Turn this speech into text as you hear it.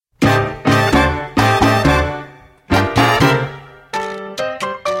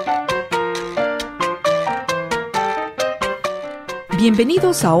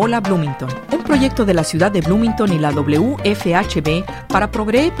Bienvenidos a Hola Bloomington, un proyecto de la ciudad de Bloomington y la WFHB para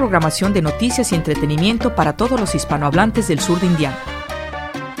proveer programación de noticias y entretenimiento para todos los hispanohablantes del sur de Indiana.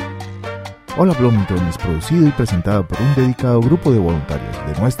 Hola Bloomington es producido y presentado por un dedicado grupo de voluntarios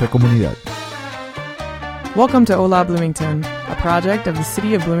de nuestra comunidad. Welcome to Hola Bloomington, a project of the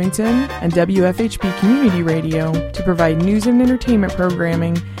City of Bloomington and WFHB Community Radio to provide news and entertainment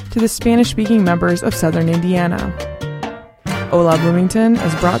programming to the Spanish-speaking members of Southern Indiana. Hola Bloomington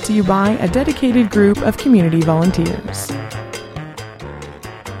is brought to you by a dedicated group of community volunteers.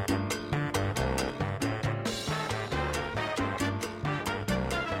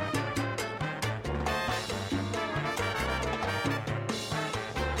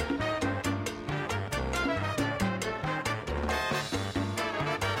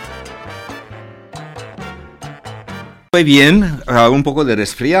 Muy bien, un poco de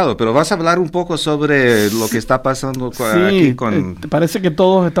resfriado, pero vas a hablar un poco sobre lo que está pasando aquí con... Parece que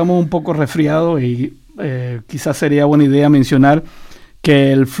todos estamos un poco resfriados y quizás sería buena idea mencionar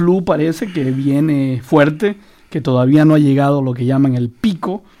que el flu parece que viene fuerte, que todavía no ha llegado a lo que llaman el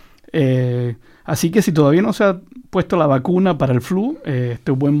pico. Así que si todavía no se ha puesto la vacuna para el flu, este es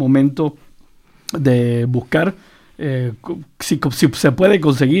un buen momento de buscar si se puede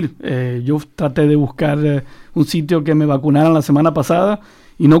conseguir. Yo traté de buscar un sitio que me vacunaran la semana pasada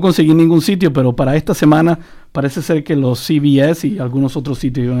y no conseguí ningún sitio, pero para esta semana parece ser que los CVS y algunos otros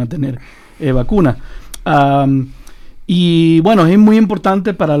sitios iban a tener vacuna. Y bueno, es muy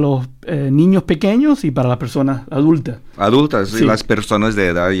importante para los niños pequeños y para las personas adultas. Adultas, sí. Y las personas de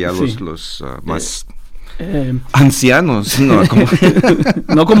edad, ya sí. los más... ancianos, no como,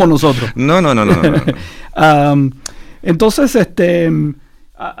 no como nosotros. No. Entonces,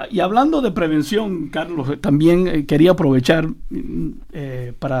 y hablando de prevención, Carlos, también quería aprovechar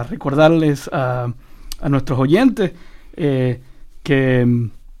para recordarles a nuestros oyentes que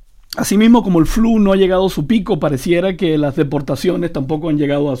así mismo como el flu no ha llegado a su pico, pareciera que las deportaciones tampoco han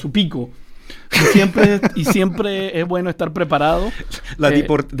llegado a su pico. Y siempre es bueno estar preparado. La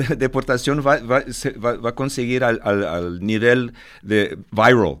deportación va a conseguir al nivel de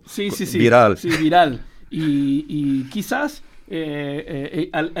viral. Sí. Viral. Sí, viral. Y quizás,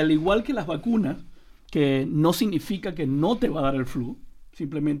 al igual que las vacunas, que no significa que no te va a dar el flu,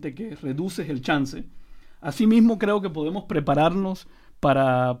 simplemente que reduces el chance, asimismo creo que podemos prepararnos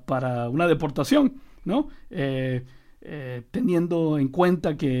para una deportación, ¿no? Teniendo en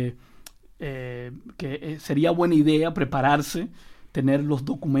cuenta que sería buena idea prepararse, tener los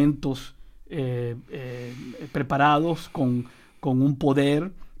documentos preparados con un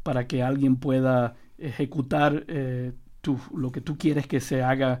poder para que alguien pueda ejecutar lo que tú quieres que se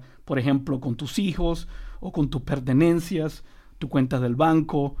haga, por ejemplo, con tus hijos o con tus pertenencias, tu cuenta del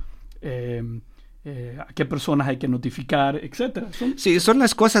banco, a qué personas hay que notificar, etcétera. Sí, son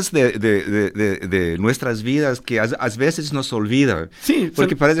las cosas de nuestras vidas que a veces nos olvidan. Sí,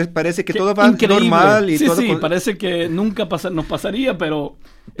 porque parece que todo va increíble. Normal. Y sí, todo parece que nunca nos pasaría, pero...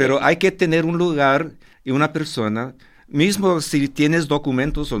 Pero hay que tener un lugar y una persona... Mismo si tienes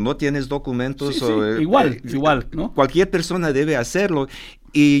documentos o no tienes documentos. Sí, igual, ¿no? Cualquier persona debe hacerlo.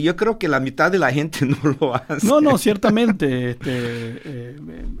 Y yo creo que la mitad de la gente no lo hace. No, ciertamente.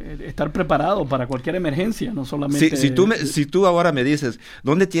 Estar preparado para cualquier emergencia, no solamente... Si tú ahora me dices,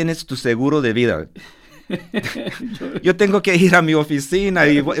 ¿dónde tienes tu seguro de vida? Yo tengo que ir a mi oficina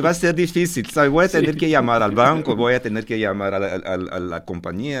y va a ser difícil, ¿sabes? Voy a tener que llamar al banco, voy a tener que llamar a la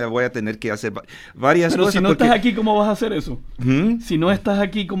compañía, voy a tener que hacer varias Pero cosas. Si no estás aquí, ¿cómo vas a hacer eso? Si no estás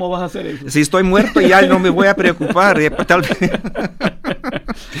aquí, ¿cómo vas a hacer eso? Si estoy muerto ya no me voy a preocupar. Tal vez.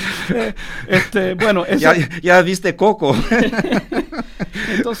 Bueno, eso... ya viste Coco.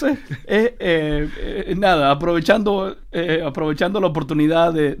 Entonces, nada, aprovechando la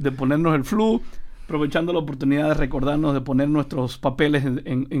oportunidad de ponernos el flu, aprovechando la oportunidad de recordarnos de poner nuestros papeles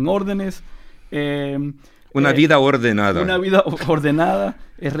en órdenes. Una vida ordenada. Una vida ordenada.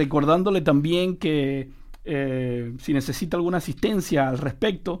 Recordándole también que si necesita alguna asistencia al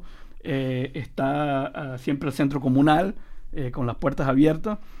respecto, está siempre el centro comunal con las puertas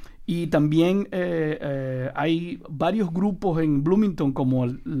abiertas. Y también hay varios grupos en Bloomington, como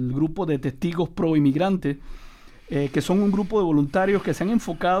el grupo de testigos pro inmigrantes, que son un grupo de voluntarios que se han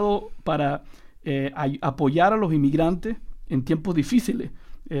enfocado para apoyar a los inmigrantes en tiempos difíciles.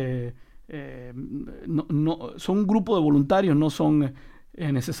 Son un grupo de voluntarios, no son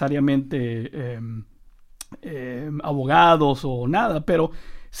necesariamente abogados o nada, pero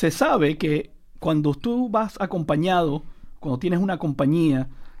se sabe que cuando tú vas acompañado, cuando tienes una compañía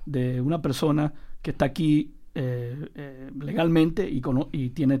de una persona que está aquí legalmente y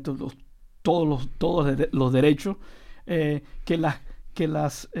tiene todos los derechos, que que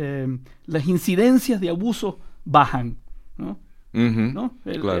las incidencias de abuso bajan, ¿no? ¿No?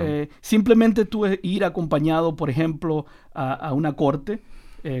 Claro. Simplemente tú ir acompañado, por ejemplo, a una corte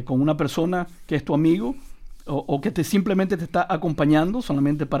con una persona que es tu amigo o que simplemente te está acompañando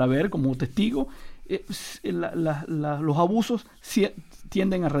solamente para ver como testigo, los abusos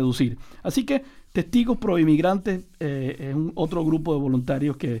tienden a reducir. Así que Testigos Pro Inmigrantes es otro grupo de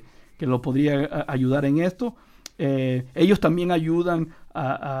voluntarios que lo podría ayudar en esto. Ellos también ayudan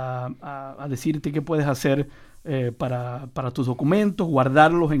a decirte qué puedes hacer para tus documentos,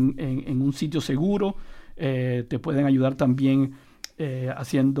 guardarlos en un sitio seguro. Te pueden ayudar también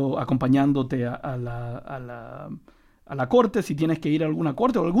acompañándote a la corte, si tienes que ir a alguna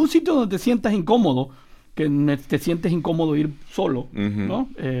corte o algún sitio donde te sientas incómodo, que te sientes incómodo ir solo, ¿no?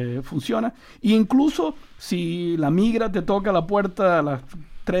 Funciona. E incluso si la migra te toca la puerta a las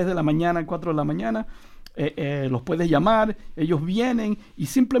 3 de la mañana, 4 de la mañana, los puedes llamar, ellos vienen y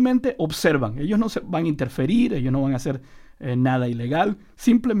simplemente observan. Ellos no se van a interferir, ellos no van a hacer nada ilegal,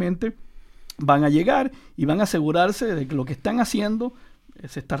 simplemente van a llegar y van a asegurarse de que lo que están haciendo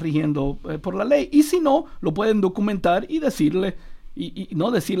se está rigiendo por la ley, y si no, lo pueden documentar y decirle, y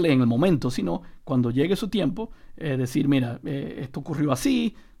no decirle en el momento, sino cuando llegue su tiempo, decir, mira, esto ocurrió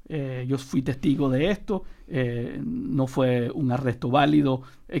así, yo fui testigo de esto, no fue un arresto válido,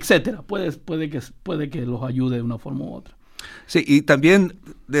 etcétera. Puede que los ayude de una forma u otra. Sí, y también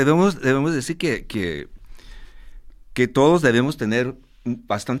debemos decir que todos debemos tener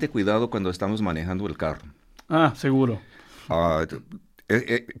bastante cuidado cuando estamos manejando el carro. Ah, seguro.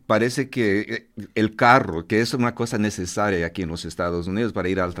 Parece que el carro, que es una cosa necesaria aquí en los Estados Unidos para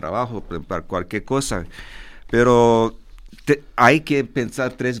ir al trabajo, para cualquier cosa, pero hay que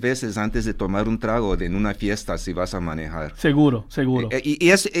pensar 3 veces antes de tomar un trago en una fiesta si vas a manejar. Seguro.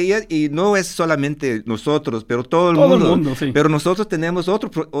 Y no es solamente nosotros, pero todo el mundo. Sí. Pero nosotros tenemos otro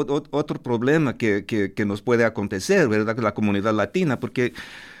problema que nos puede acontecer, ¿verdad? La comunidad latina, porque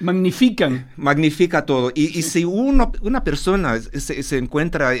magnifica todo. Y si una persona se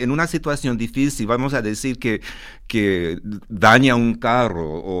encuentra en una situación difícil, vamos a decir que daña un carro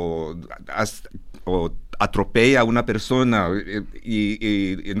o atropella a una persona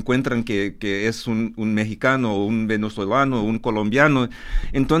y encuentran que es un mexicano, o un venezolano, o un colombiano,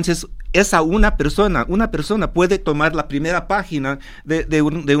 entonces una persona puede tomar la primera página de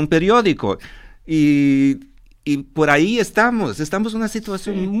un periódico y por ahí estamos en una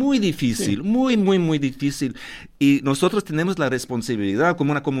situación muy difícil, muy difícil, y nosotros tenemos la responsabilidad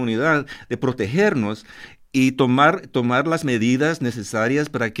como una comunidad de protegernos y tomar las medidas necesarias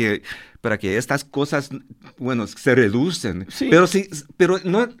para que estas cosas, se reducen. Sí. Pero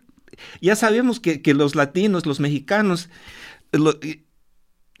no, ya sabemos que los latinos, los mexicanos,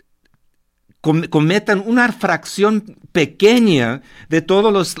 cometan una fracción pequeña de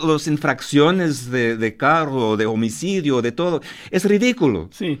todas las infracciones de carro, de homicidio, de todo. Es ridículo.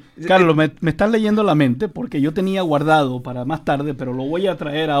 Sí, Carlos, me estás leyendo la mente, porque yo tenía guardado para más tarde, pero lo voy a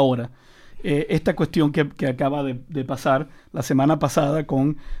traer ahora. Esta cuestión que acaba de pasar la semana pasada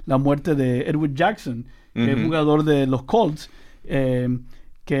con la muerte de Edwin Jackson, el jugador de los Colts,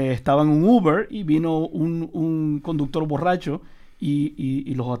 que estaba en un Uber y vino un conductor borracho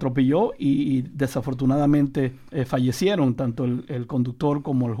y los atropelló y desafortunadamente fallecieron tanto el conductor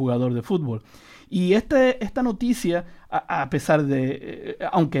como el jugador de fútbol. Y esta noticia, a pesar de,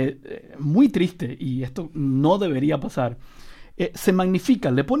 aunque muy triste, y esto no debería pasar, se magnifica,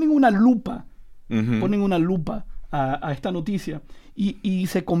 le ponen una lupa, a esta noticia y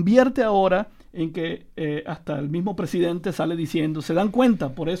se convierte ahora en que hasta el mismo presidente sale diciendo, se dan cuenta,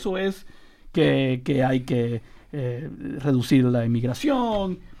 por eso es que hay que reducir la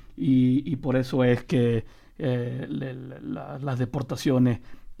inmigración y por eso es que las deportaciones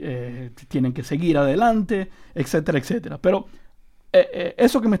tienen que seguir adelante, etcétera, etcétera. Pero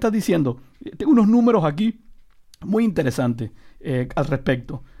eso que me estás diciendo, tengo unos números aquí muy interesantes al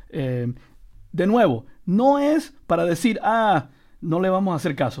respecto. De nuevo, no es para decir, no le vamos a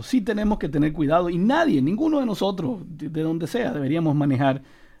hacer caso. Sí tenemos que tener cuidado y ninguno de nosotros, de donde sea, deberíamos manejar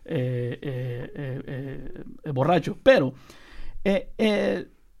borracho. Pero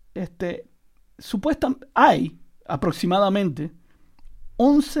supuestamente hay aproximadamente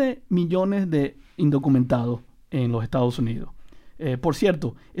 11 millones de indocumentados en los Estados Unidos. Por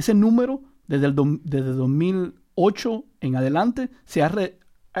cierto, ese número desde 2008 en adelante se ha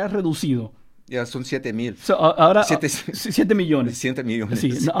reducido. Ya son 7,000. Ahora 7 millones. 7 millones.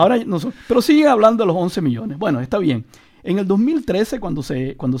 Sí, ahora no son, pero sigue hablando de los 11 millones. Bueno, está bien. En el 2013, cuando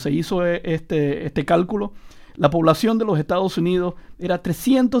se hizo este cálculo, la población de los Estados Unidos era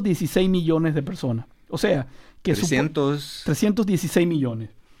 316 millones de personas. O sea, que 316 millones.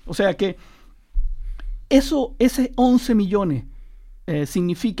 O sea que ese 11 millones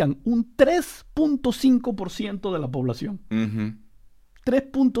significan un 3.5% de la población.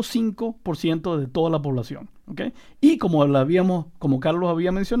 3.5% de toda la población. ¿Okay? Y como Carlos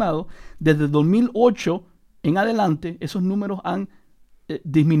había mencionado, desde 2008 en adelante esos números han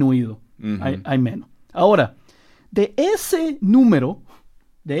disminuido. Hay menos. Ahora, de ese número,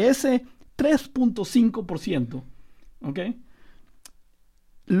 de ese 3.5%, ¿okay?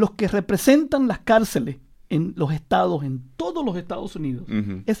 Los que representan las cárceles en los estados, en todos los Estados Unidos,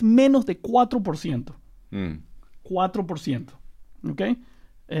 es menos de 4%. 4%. ¿Ok?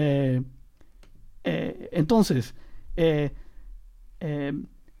 Entonces,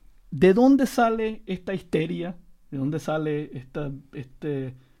 ¿de dónde sale esta histeria? ¿De dónde sale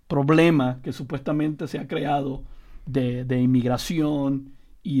este problema que supuestamente se ha creado de inmigración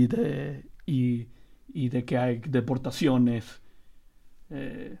y de que hay deportaciones?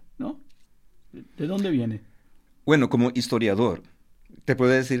 ¿No? ¿De dónde viene? Bueno, como historiador, te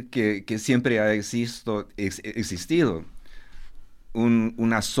puedo decir que siempre ha existido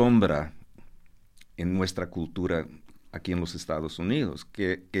una sombra en nuestra cultura aquí en los Estados Unidos,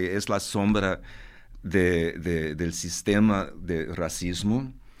 que es la sombra del sistema de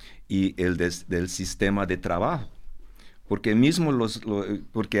racismo y del sistema de trabajo. Porque mismo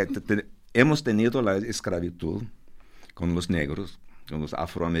hemos tenido la esclavitud con los negros, con los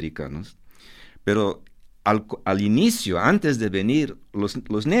afroamericanos, pero al inicio, antes de venir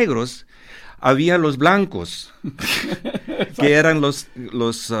los negros, había los blancos, que eran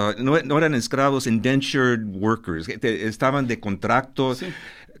no eran esclavos, indentured workers, que estaban de contrato, sí.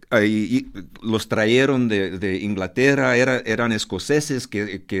 Y los trajeron de Inglaterra, eran escoceses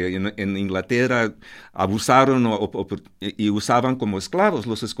que en Inglaterra abusaron y usaban como esclavos.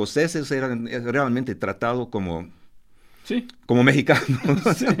 Los escoceses eran realmente tratados como mexicanos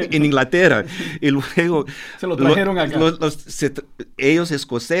sí. en Inglaterra. Y luego se lo trajeron acá. Ellos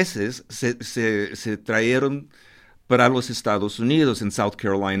escoceses se trajeron para los Estados Unidos, en South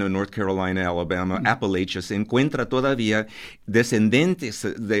Carolina, North Carolina, Alabama, Appalachia. Se encuentra todavía descendientes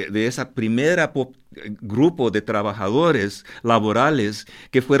de esa primera grupo de trabajadores laborales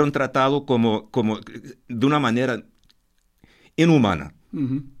que fueron tratados como de una manera inhumana.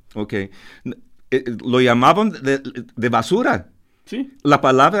 Okay. Lo llamaban de basura. ¿Sí? La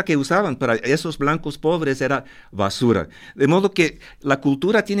palabra que usaban para esos blancos pobres era basura. De modo que la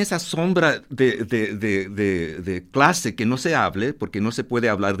cultura tiene esa sombra de clase que no se hable, porque no se puede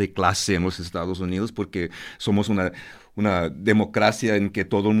hablar de clase en los Estados Unidos, porque somos una democracia en que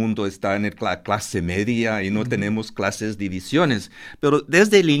todo el mundo está en la clase media y no tenemos clases, divisiones. Pero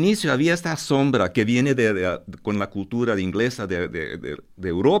desde el inicio había esta sombra que viene con la cultura inglesa de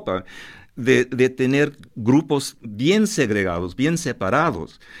Europa, de tener grupos bien segregados, bien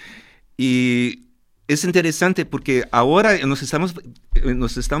separados. Y es interesante porque ahora nos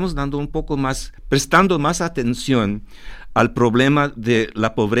estamos dando un poco más, prestando más atención al problema de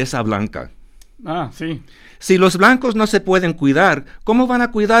la pobreza blanca. Ah, sí. Si los blancos no se pueden cuidar, ¿cómo van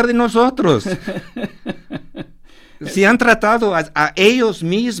a cuidar de nosotros? Si han tratado a ellos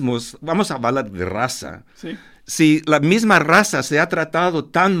mismos, vamos a hablar de raza. Sí. Si la misma raza se ha tratado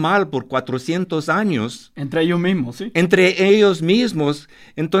tan mal por 400 años. Entre ellos mismos, sí. Entre ellos mismos.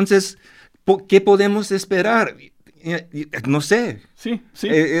 Entonces, ¿qué podemos esperar? No sé. Sí, sí.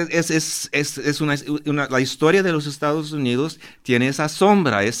 La historia de los Estados Unidos tiene esa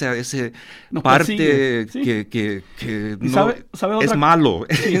sombra, ese parte sí. que no, ¿sabe es malo.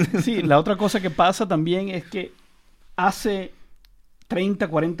 Sí, la otra cosa que pasa también es que hace 30,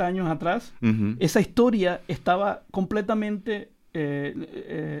 40 años atrás, esa historia estaba completamente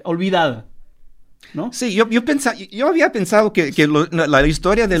olvidada, ¿no? Sí, yo había pensado que la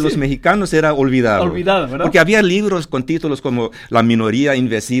historia de los mexicanos era olvidada. Olvidada, ¿verdad? Porque había libros con títulos como La minoría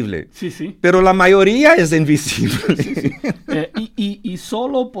invisible. Sí, sí. Pero la mayoría es invisible. Sí, sí. Y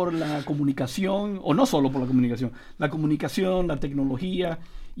solo por la comunicación, o no solo por la comunicación, la tecnología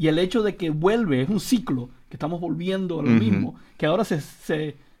y el hecho de que vuelve, es un ciclo, que estamos volviendo a lo mismo, que ahora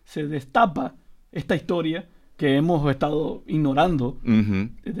se destapa esta historia que hemos estado ignorando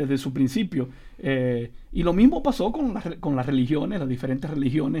desde su principio. Y lo mismo pasó con las religiones, las diferentes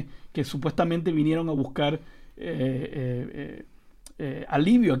religiones que supuestamente vinieron a buscar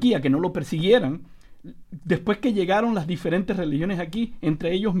alivio aquí, a que no lo persiguieran. Después que llegaron las diferentes religiones aquí,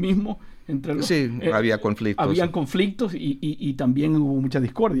 entre ellos mismos, había conflictos. Habían conflictos y también hubo mucha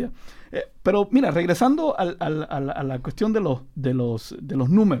discordia. Pero mira, regresando a la cuestión de los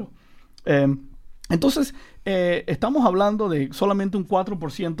números. Entonces, estamos hablando de solamente un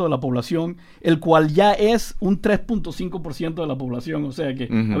 4% de la población, el cual ya es un 3.5% de la población, o sea que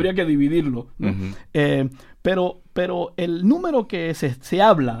habría que dividirlo, ¿no? Pero el número que se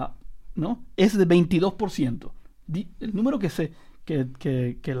habla, ¿no?, es de 22%. El número que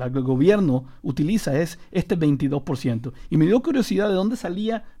el gobierno utiliza es este 22%. Y me dio curiosidad de dónde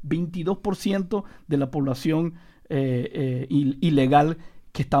salía 22% de la población ilegal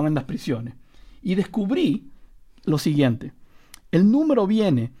que estaba en las prisiones. Y descubrí lo siguiente. El número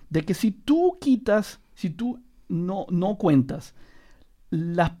viene de que si tú no cuentas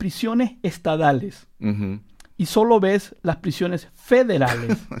las prisiones estadales y solo ves las prisiones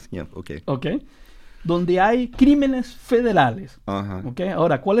federales, Yeah, okay. ¿okay?, donde hay crímenes federales. Ajá. ¿Okay?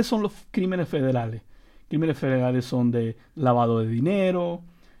 Ahora, ¿cuáles son los crímenes federales? Crímenes federales son de lavado de dinero,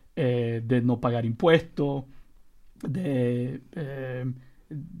 de no pagar impuestos, de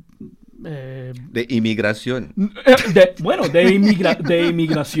inmigración. De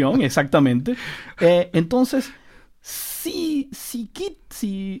inmigración, exactamente. Entonces, si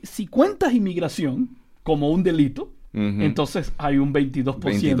cuentas inmigración como un delito, entonces hay un 22%.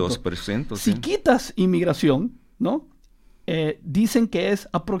 22%, Si sí. quitas inmigración, ¿no? Dicen que es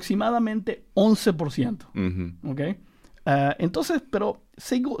aproximadamente 11%. ¿Okay? Entonces, pero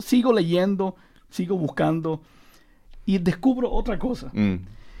sigo leyendo, sigo buscando y descubro otra cosa.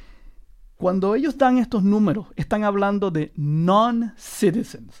 Cuando ellos dan estos números, están hablando de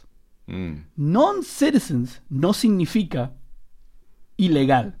non-citizens. Non-citizens no significa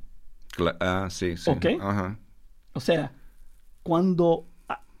ilegal. Sí. ¿Ok? Ajá. O sea, cuando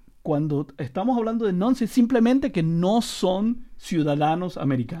estamos hablando de non-citizens, simplemente que no son ciudadanos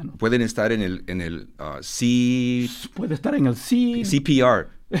americanos. Pueden estar en el Puede estar en el CPR.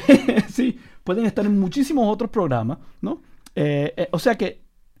 Sí, pueden estar en muchísimos otros programas, ¿no? O sea que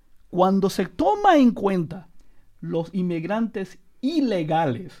cuando se toma en cuenta los inmigrantes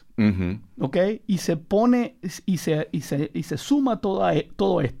ilegales, ¿ok?, y se pone y se suma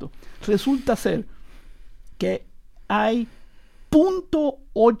todo esto, resulta ser que hay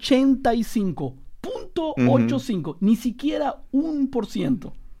 0.85, ni siquiera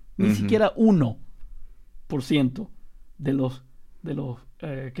 1%, ni siquiera 1% de los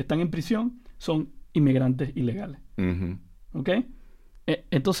que están en prisión son inmigrantes ilegales. ¿Ok?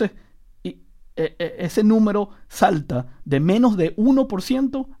 Entonces, ese número salta de menos de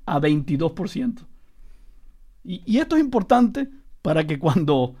 1% a 22%. Y esto es importante para que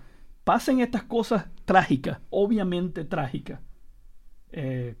cuando pasen estas cosas trágicas, obviamente trágicas,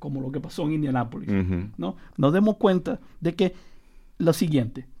 como lo que pasó en Indianápolis, ¿no?, nos demos cuenta de que lo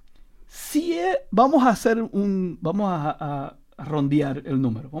siguiente: si vamos a rondear el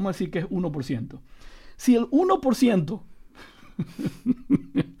número, vamos a decir que es 1%. Si el 1%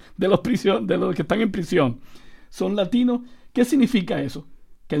 de los que están en prisión son latinos, ¿qué significa eso?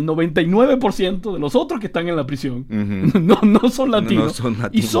 Que el 99% de los otros que están en la prisión no son latinos, No son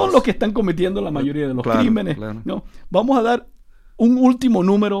latinos. y son los que están cometiendo la mayoría de los crímenes. Claro. ¿No? Vamos a dar un último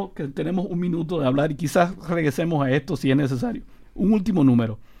número, que tenemos un minuto de hablar y quizás regresemos a esto si es necesario. Un último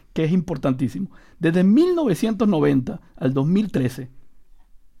número que es importantísimo. Desde 1990 al 2013,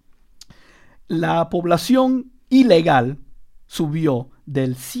 la población ilegal subió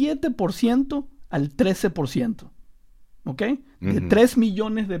del 7% al 13%. ¿Ok? De 3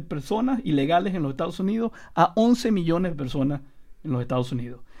 millones de personas ilegales en los Estados Unidos a 11 millones de personas en los Estados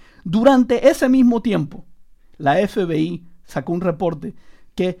Unidos. Durante ese mismo tiempo, la FBI sacó un reporte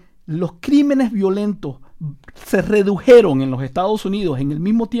que los crímenes violentos se redujeron en los Estados Unidos en el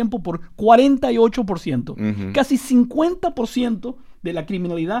mismo tiempo por 48%. Casi 50% de la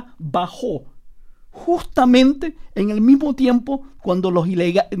criminalidad bajó justamente en el mismo tiempo cuando los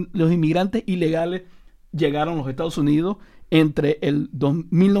inmigrantes ilegales llegaron a los Estados Unidos entre el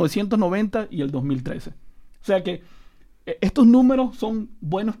 1990 y el 2013. O sea que estos números son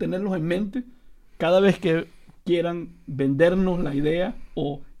buenos tenerlos en mente cada vez que quieran vendernos la idea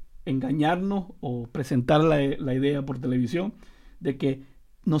o engañarnos o presentar la idea por televisión de que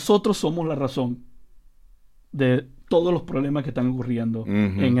nosotros somos la razón de todos los problemas que están ocurriendo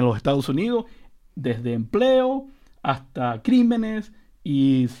en los Estados Unidos, desde empleo hasta crímenes,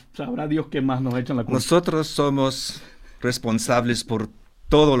 y sabrá Dios qué más nos echan la culpa. Nosotros somos responsables por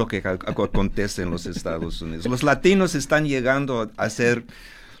todo lo que acontece en los Estados Unidos. Los latinos están llegando a ser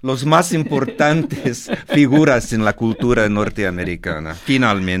los más importantes figuras en la cultura norteamericana,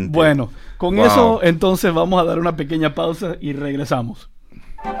 finalmente. Bueno, con eso entonces vamos a dar una pequeña pausa y regresamos.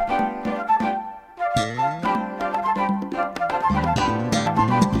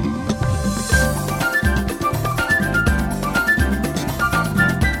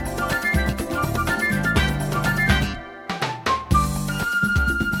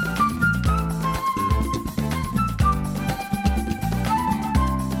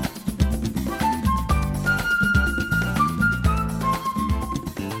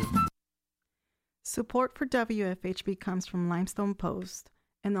 Support for WFHB comes from Limestone Post,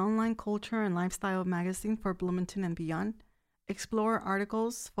 an online culture and lifestyle magazine for Bloomington and beyond. Explore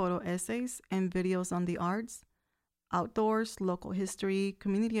articles, photo essays, and videos on the arts, outdoors, local history,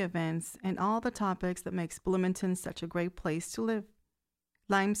 community events, and all the topics that makes Bloomington such a great place to live.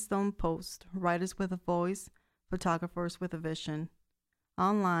 Limestone Post, writers with a voice, photographers with a vision.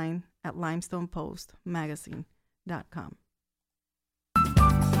 Online at limestonepostmagazine.com.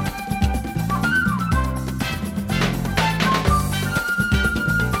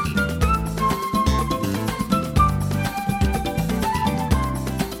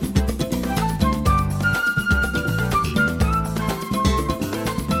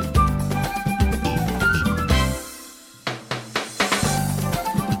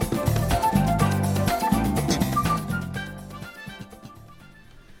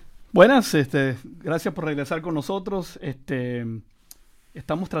 Buenas, gracias por regresar con nosotros.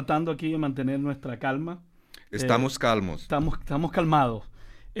 Estamos tratando aquí de mantener nuestra calma. Estamos calmos. Estamos calmados.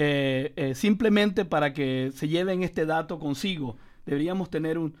 Simplemente para que se lleven este dato consigo, deberíamos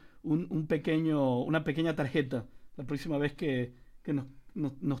tener una pequeña tarjeta la próxima vez que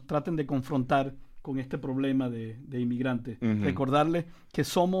nos traten de confrontar con este problema de inmigrantes. Uh-huh. Recordarles que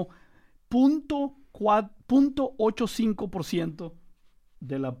somos 0.85%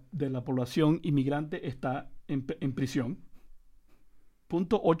 de la población inmigrante está en prisión.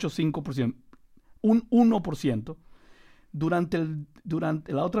 0.85%. Un 1%. Durante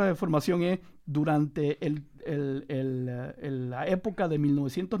la otra información es durante la época de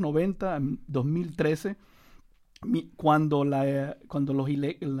 1990 a 2013, cuando la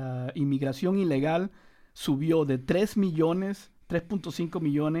inmigración ilegal subió de 3.5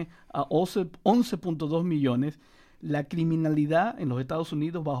 millones a 11.2 millones, la criminalidad en los Estados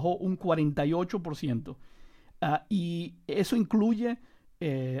Unidos bajó un 48%. Y eso incluye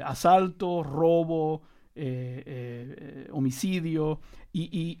asaltos, robo, homicidio,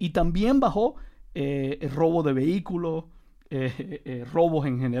 y también bajó el robo de vehículos, robos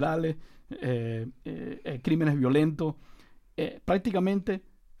en general, crímenes violentos. Prácticamente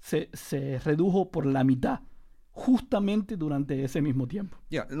se redujo por la mitad, justamente durante ese mismo tiempo.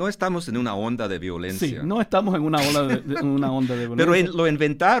 No estamos en una onda de violencia. Sí, no estamos en una onda de violencia. Pero lo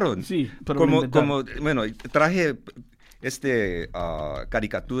inventaron. Sí, pero bueno, traje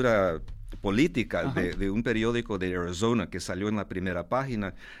caricatura política de un periódico de Arizona que salió en la primera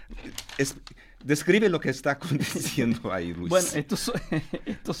página. Describe lo que está aconteciendo ahí, Luis. Bueno, estos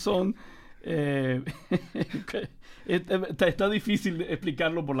son está difícil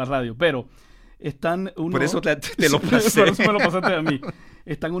explicarlo por la radio, pero están unos... Por eso te lo pasé. Por eso me lo pasaste a mí.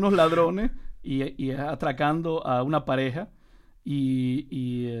 Están unos ladrones y atracando a una pareja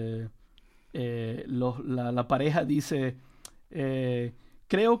la pareja dice,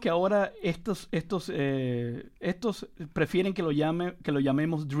 creo que ahora estos prefieren que lo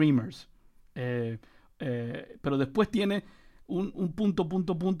llamemos dreamers, pero después tiene un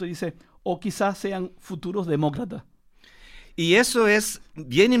punto y dice, o quizás sean futuros demócratas. Y eso es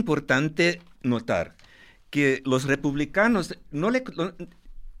bien importante notar, que los republicanos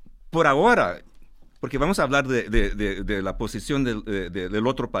por ahora, porque vamos a hablar de la posición del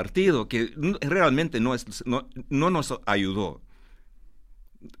otro partido, que realmente no nos ayudó.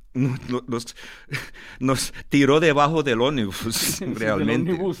 Nos tiró debajo del ómnibus,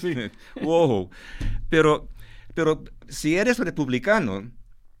 realmente. Del ómnibus, sí. Wow. Pero si eres republicano,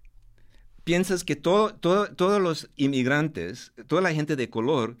 piensas que todos los inmigrantes, toda la gente de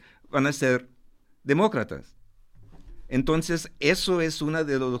color van a ser demócratas. Entonces, eso es uno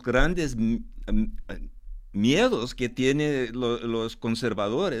de los grandes miedos que tienen los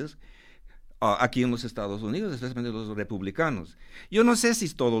conservadores aquí en los Estados Unidos, especialmente los republicanos. Yo no sé si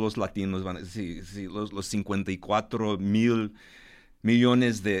todos los latinos si los 54 mil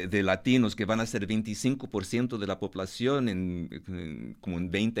millones de latinos, que van a ser 25% de la población como en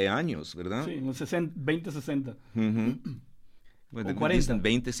 20 años, ¿verdad? Sí, en 20-60. Uh-huh. Bueno, 40. Dicen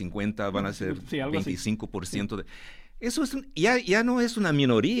 20-50 van a ser sí, 25%. Sí. Eso ya no es una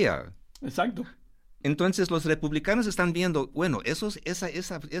minoría. Exacto. Entonces los republicanos están viendo, bueno, ese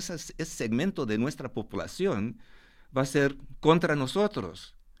segmento de nuestra población va a ser contra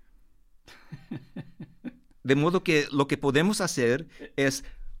nosotros. De modo que lo que podemos hacer es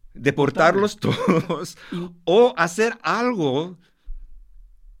deportarlos todos o hacer algo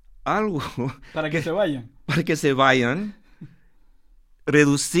para que se vayan. Para que se vayan,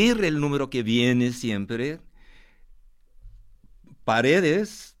 reducir el número que viene siempre,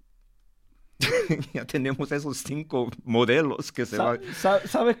 paredes. Ya tenemos esos 5 modelos que se van.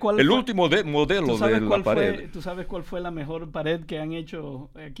 ¿Sabes cuál el fue? Último modelo de la pared. ¿Tú sabes cuál fue la mejor pared que han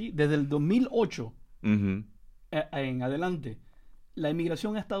hecho aquí? Desde el 2008 Ujú. en adelante, la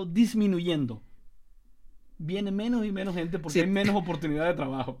inmigración ha estado disminuyendo. Viene menos y menos gente porque Sí. hay menos oportunidades de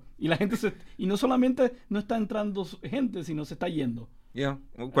trabajo. Y la gente y no solamente no está entrando gente, sino se está yendo. Ya,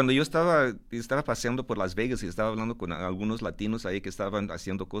 cuando yo estaba paseando por Las Vegas y estaba hablando con algunos latinos ahí que estaban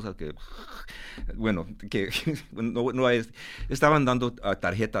haciendo cosas que, bueno, que estaban dando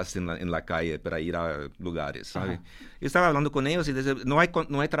tarjetas en la calle para ir a lugares, ¿sabe? Ajá. Y estaba hablando con ellos y decía, no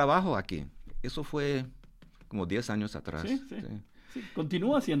hay trabajo aquí. Eso fue como 10 años atrás. Sí, sí. Sí,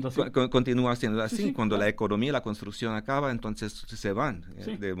 continúa siendo así. Continúa siendo así. Sí, sí, Cuando claro. la economía y la construcción acaba, entonces se van.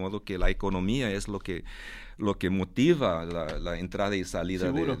 Sí. De modo que la economía es lo que motiva la entrada y salida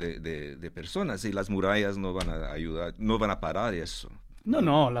Seguro. de personas. Y las murallas no van a ayudar, no van a parar eso.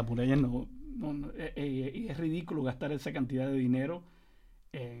 No, las murallas no, es ridículo gastar esa cantidad de dinero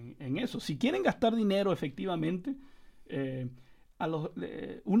en eso. Si quieren gastar dinero efectivamente,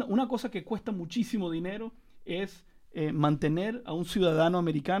 una cosa que cuesta muchísimo dinero es mantener a un ciudadano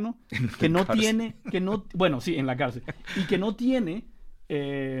americano que no tiene, bueno, sí, en la cárcel, y que no tiene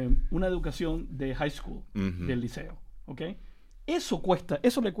una educación de high school, Ujú. del liceo, ¿ok? Eso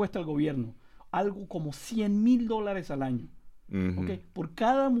le cuesta al gobierno algo como $100,000 al año. Ujú. ¿Ok? Por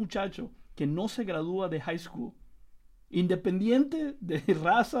cada muchacho que no se gradúa de high school, independiente de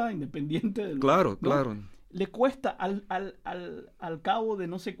raza, independiente de... Claro, ¿no? claro. Le cuesta al cabo de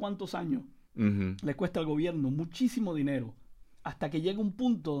no sé cuántos años, Ujú. le cuesta al gobierno muchísimo dinero, hasta que llega un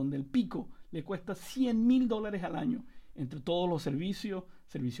punto donde el pico le cuesta $100,000 al año, entre todos los servicios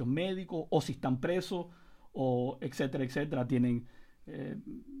médicos, o si están presos, o etcétera, etcétera, tienen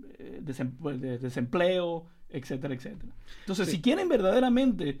desempleo, etcétera, etcétera. Entonces, Sí. si quieren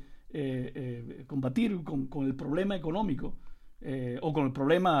verdaderamente combatir con el problema económico, o con el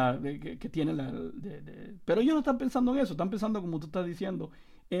problema que tiene pero ellos no están pensando en eso, están pensando, como tú estás diciendo,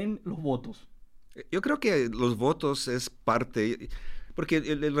 en los votos. Yo creo que los votos es parte, porque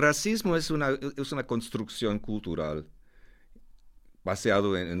el racismo es una construcción cultural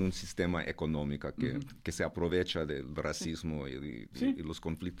basado en un sistema económico que se aprovecha del racismo Sí. y los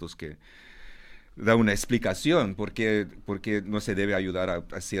conflictos que da una explicación porque no se debe ayudar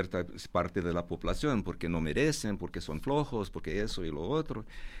a cierta parte de la población, porque no merecen, porque son flojos, porque eso y lo otro.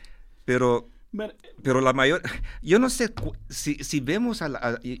 Pero la mayor, yo no sé si vemos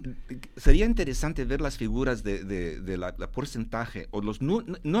sería interesante ver las figuras de la porcentaje, o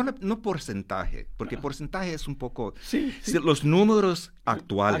no porcentaje, porque porcentaje es un poco, Sí. los números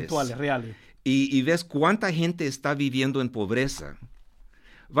actuales. Reales. Y ves cuánta gente está viviendo en pobreza.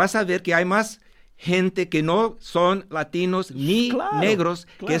 Vas a ver que hay más gente que no son latinos ni Claro, negros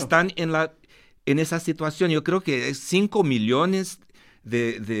que claro. están en esa situación. Yo creo que es 5 millones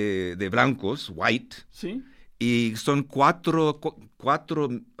de blancos, white, Sí. y son 4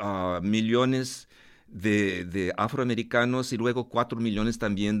 millones de afroamericanos y luego 4 millones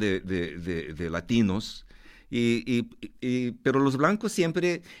también de latinos. Pero los blancos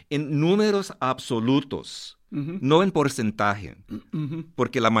siempre en números absolutos, Ujú. no en porcentaje, Ujú.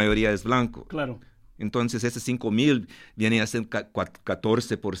 porque la mayoría es blanco. Claro. Entonces, ese 5,000 viene a ser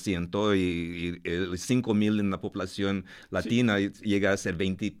 14% y el 5,000 en la población latina llega a ser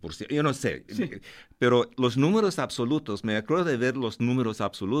 20%. Yo no sé, Sí. pero los números absolutos, me acuerdo de ver los números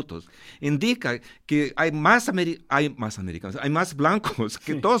absolutos, indica que hay más americanos, hay más blancos,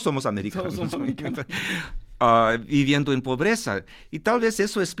 que Sí. todos somos americanos. Todos somos americanos. Viviendo en pobreza. Y tal vez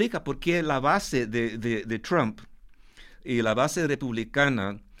eso explica por qué la base de Trump y la base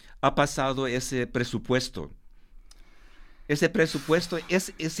republicana ha pasado ese presupuesto. Ese presupuesto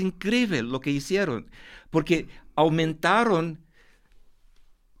es increíble lo que hicieron, porque aumentaron,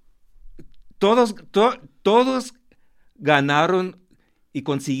 todos ganaron y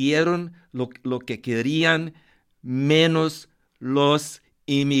consiguieron lo que querían, menos los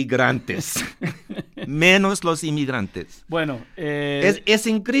inmigrantes. Menos los inmigrantes. Bueno, Es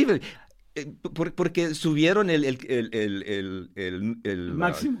increíble. Porque subieron el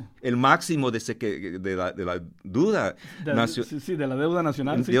máximo. el máximo de la deuda de la deuda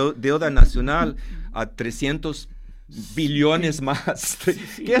nacional. Sí. deuda nacional a 300 billones más.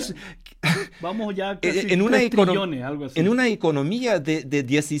 Sí. ¿Qué es? Vamos ya casi En una 3 trillones, algo así. En una economía de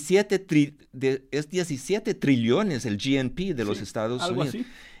 17 trillones el GNP de los Sí, Estados algo Unidos. así.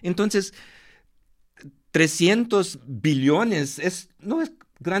 Entonces, 300 billones no es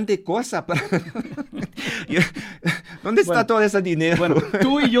grande cosa para... ¿Dónde está todo ese dinero? Bueno,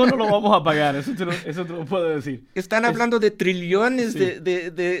 tú y yo no lo vamos a pagar, eso te lo puedo decir. Están hablando de trillones Sí.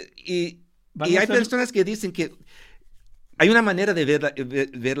 y Van hay a ser- personas que dicen que hay una manera de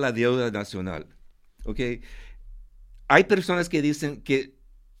ver la deuda nacional, ¿ok? Hay personas que dicen que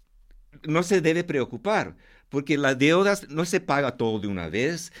no se debe preocupar, porque la deuda no se paga todo de una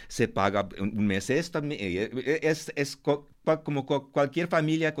vez, se paga un mes esto, como cualquier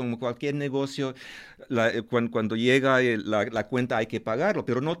familia, como cualquier negocio, cuando llega la cuenta hay que pagarlo,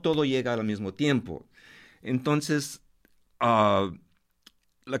 pero no todo llega al mismo tiempo. Entonces,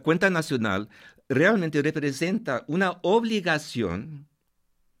 la cuenta nacional realmente representa una obligación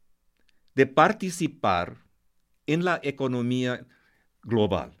de participar en la economía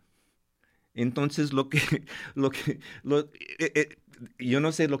global. Entonces, yo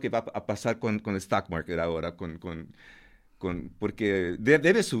no sé lo que va a pasar con el stock market ahora, porque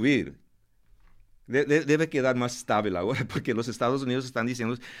debe subir, debe quedar más estable ahora, porque los Estados Unidos están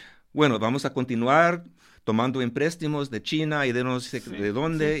diciendo, bueno, vamos a continuar tomando empréstamos de China y de no sé de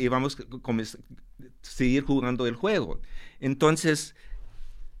dónde, y vamos a seguir jugando el juego. Entonces,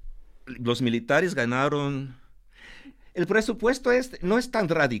 los militares ganaron. El presupuesto no es tan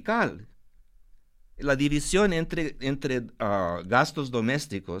radical. La división entre gastos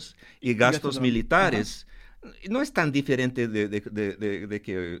domésticos y gastos militares no es tan diferente del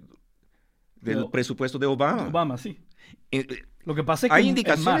presupuesto de Obama. Obama, sí. Lo que pasa es que hay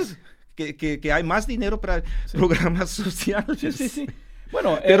indicaciones que hay más dinero para programas sociales. Sí.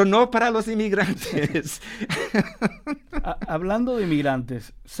 Bueno, pero no para los inmigrantes. Hablando de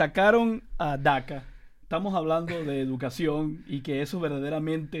inmigrantes, sacaron a DACA. Estamos hablando de educación y que eso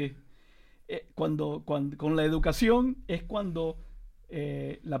verdaderamente, con la educación es cuando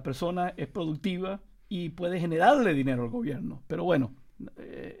la persona es productiva y puede generarle dinero al gobierno. Pero bueno,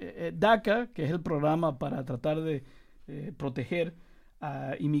 DACA, que es el programa para tratar de proteger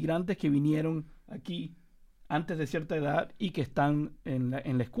a inmigrantes que vinieron aquí antes de cierta edad y que están en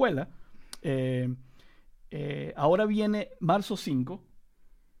la escuela, ahora viene marzo 5.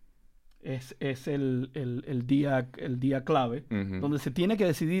 Es el día clave, donde se tiene que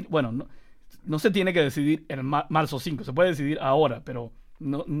decidir, bueno, no se tiene que decidir en marzo 5, se puede decidir ahora, pero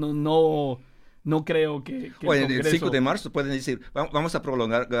no creo que bueno, el Congreso... el 5 de marzo pueden decir, vamos a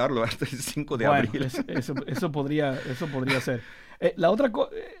prolongarlo hasta el 5 de abril. Eso podría ser. La otra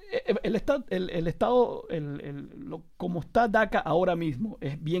cosa, el Estado, como está DACA ahora mismo,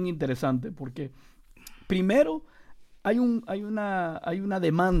 es bien interesante, porque primero hay una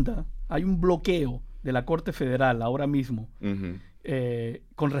demanda, hay un bloqueo de la Corte Federal ahora mismo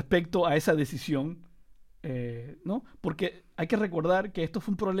con respecto a esa decisión, ¿no? Porque hay que recordar que esto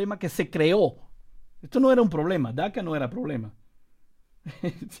fue un problema que se creó. Esto no era un problema, DACA no era problema.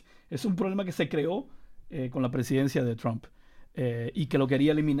 Es un problema que se creó con la presidencia de Trump y que lo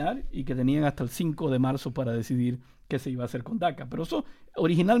quería eliminar y que tenían hasta el 5 de marzo para decidir qué se iba a hacer con DACA. Pero eso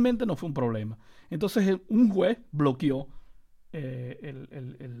originalmente no fue un problema. Entonces un juez bloqueó el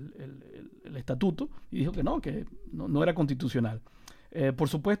estatuto y dijo que no era constitucional. Por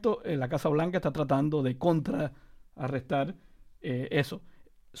supuesto, la Casa Blanca está tratando de contrarrestar eso.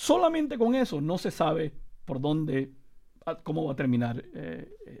 Solamente con eso no se sabe cómo va a terminar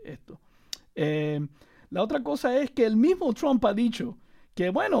esto. La otra cosa es que el mismo Trump ha dicho que,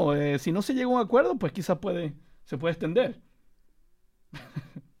 bueno, si no se llega a un acuerdo, pues quizás se puede extender.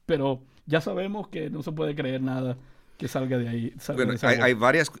 Pero ya sabemos que no se puede creer nada que salga de ahí. Bueno, hay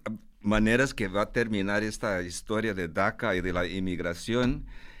varias maneras que va a terminar esta historia de DACA y de la inmigración,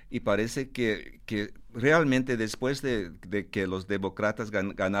 y parece que realmente después de que los demócratas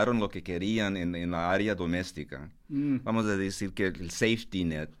ganaron lo que querían en la área doméstica, vamos a decir que el safety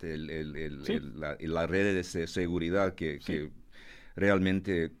net, la red de seguridad que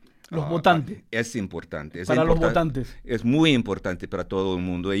realmente... Los votantes. Es importante. Los votantes. Es muy importante para todo el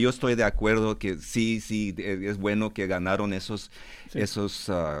mundo. Y yo estoy de acuerdo que sí, es bueno que ganaron esos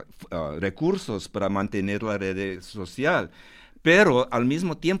recursos para mantener la red social. Pero al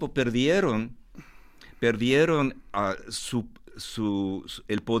mismo tiempo perdieron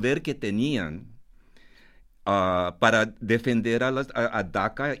el poder que tenían para defender a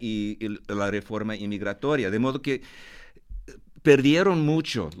DACA y la reforma inmigratoria. De modo que perdieron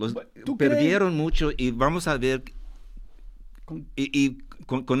mucho, perdieron mucho, y vamos a ver,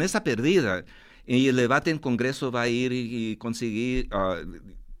 con esa pérdida, y el debate en Congreso va a ir y conseguir,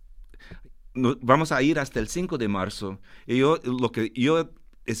 vamos a ir hasta el 5 de marzo, y lo que yo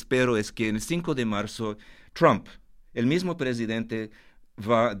espero es que el 5 de marzo Trump, el mismo presidente,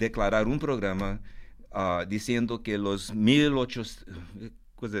 va a declarar un programa diciendo que los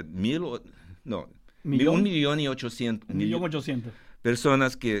 1.800.000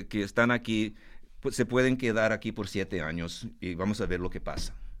 personas que están aquí pues, se pueden quedar aquí por 7 años y vamos a ver lo que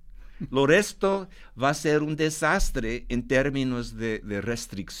pasa. Lo resto va a ser un desastre en términos de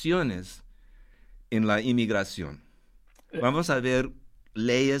restricciones en la inmigración. Vamos a ver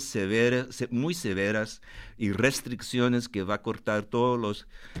leyes severas, muy severas y restricciones que va a cortar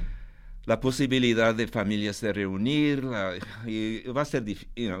la posibilidad de familias de reunir, y va a ser,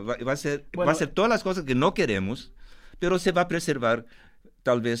 va a ser todas las cosas que no queremos, pero se va a preservar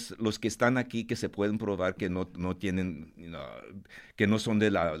tal vez los que están aquí que se pueden probar que no tienen, que no son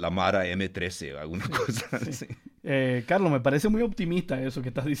de la Mara M13 o alguna cosa así. Carlos, me parece muy optimista eso que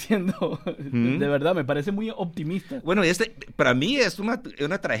estás diciendo. De verdad, me parece muy optimista. Bueno, para mí es una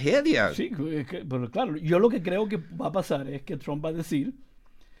tragedia. Sí, pero claro, yo lo que creo que va a pasar es que Trump va a decir,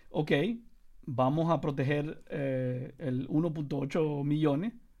 ok, vamos a proteger el 1.8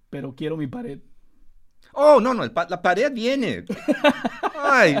 millones, pero quiero mi pared. Oh, no, la pared viene.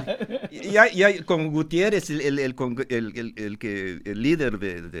 Ay, ya con Gutiérrez, el líder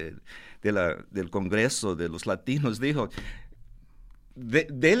del Congreso de los Latinos, dijo,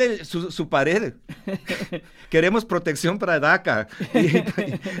 dele su pared. Queremos protección para DACA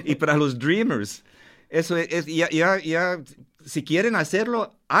y para los Dreamers. Eso es, ya, si quieren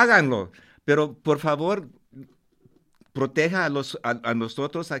hacerlo, háganlo. Pero, por favor, proteja a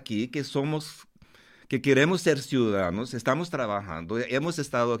nosotros aquí que queremos ser ciudadanos, estamos trabajando, hemos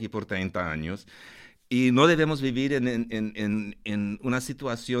estado aquí por 30 años y no debemos vivir en una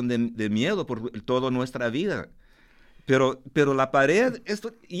situación de miedo por toda nuestra vida. Pero la pared,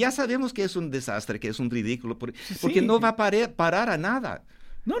 ya sabemos que es un desastre, que es un ridículo, porque no va a parar a nada.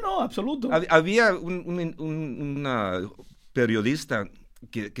 No, absoluto. Había una periodista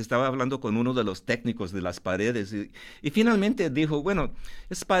que estaba hablando con uno de los técnicos de las paredes y finalmente dijo, bueno,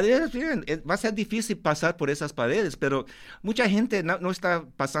 esas paredes, miren, va a ser difícil pasar por esas paredes, pero mucha gente no está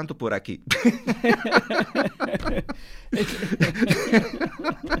pasando por aquí.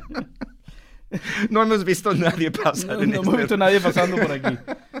 No hemos visto nadie pasar. No hemos visto nadie pasando por aquí.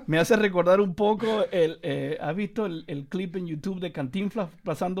 Me hace recordar un poco, ¿has visto el clip en YouTube de Cantinflas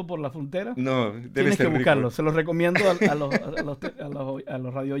pasando por la frontera? No, tienes que buscarlo. Se los recomiendo a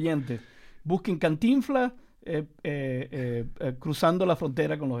los radioyentes. Busquen Cantinflas cruzando la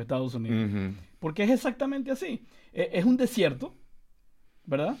frontera con los Estados Unidos. Uh-huh. Porque es exactamente así. Es un desierto,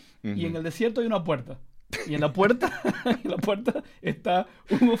 ¿verdad? Uh-huh. Y en el desierto hay una puerta. Y en la puerta está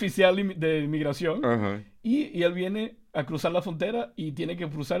un oficial de inmigración. Uh-huh. Y él viene a cruzar la frontera y tiene que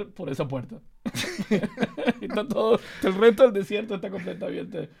cruzar por esa puerta. Está todo, el resto del desierto está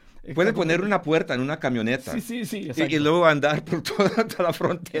completamente... Puede poner una puerta en una camioneta. Sí, y luego andar por toda la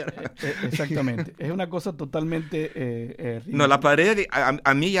frontera. Exactamente. Es una cosa totalmente... no, la pared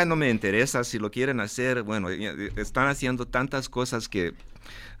a mí ya no me interesa. Si lo quieren hacer, bueno, están haciendo tantas cosas que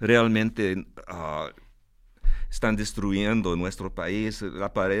realmente... están destruyendo nuestro país,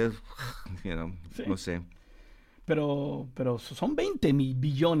 la pared, sí. No sé. Pero son 20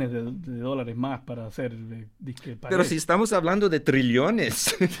 billones de dólares más para hacer pared. Pero si estamos hablando de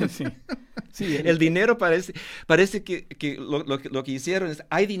trillones. Sí, el dinero parece que lo que hicieron es,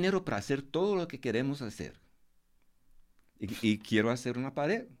 hay dinero para hacer todo lo que queremos hacer. Y quiero hacer una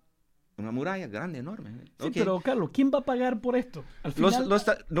pared. Una muralla grande, enorme. Sí, okay. Pero Carlos, ¿quién va a pagar por esto? Al final,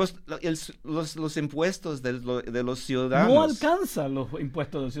 los impuestos de los ciudadanos. No alcanzan los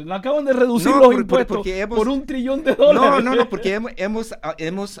impuestos de los ciudadanos. Acaban de reducir los impuestos por $1 trillón. No, porque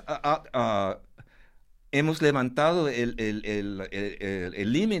hemos levantado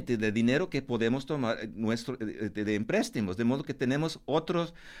el límite de dinero que podemos tomar de empréstamos, de modo que tenemos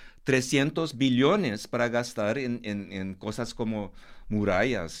otros 300 billones para gastar en cosas como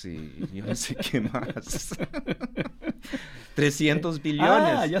murallas y yo no sé qué más. 300 billones.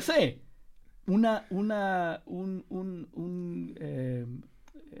 Ah, ya sé. Una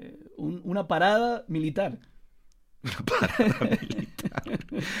parada militar. Una parada militar.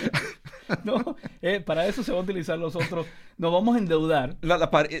 No, para eso se van a utilizar los otros. Nos vamos a endeudar.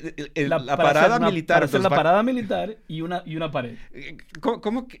 La parada militar. Para hacer la parada militar y una pared.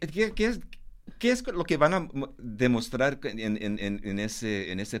 ¿Qué es lo que van a demostrar en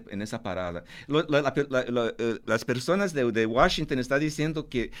esa parada? Las personas de Washington están diciendo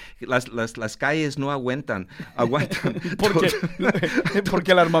que las calles no aguantan.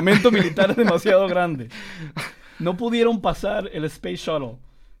 Porque el armamento militar es demasiado grande. No pudieron pasar el Space Shuttle.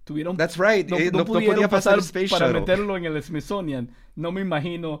 That's right. No podía pasar el Space Shuttle para meterlo en el Smithsonian. No me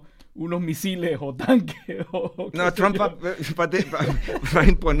imagino unos misiles o tanques. No, Trump va a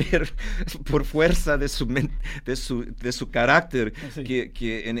imponer por fuerza de su carácter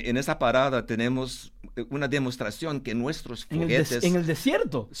que en esa parada tenemos una demostración que nuestros foguetes en el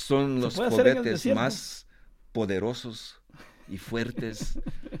desierto son los foguetes más poderosos y fuertes.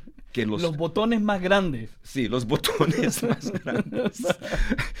 Que los botones más grandes. Sí, los botones más grandes.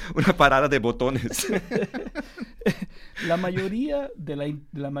 Una parada de botones. La mayoría de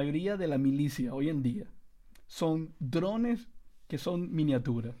la milicia hoy en día son drones que son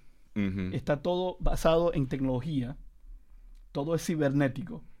miniaturas. Está todo basado en tecnología. Todo es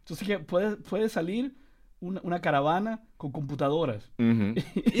cibernético. Entonces que puede salir una caravana con computadoras.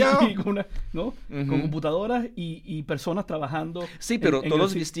 Yeah. ¿No? Con computadoras y personas trabajando. Sí, pero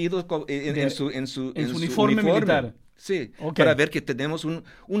todos vestidos en su uniforme militar. Sí, Okay. Para ver que tenemos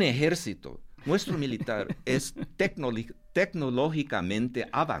un ejército. Nuestro militar es tecnológicamente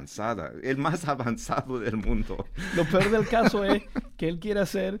avanzada, el más avanzado del mundo. Lo peor del caso es que él quiere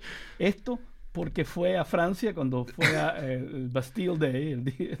hacer esto porque fue a Francia cuando fue a el Bastille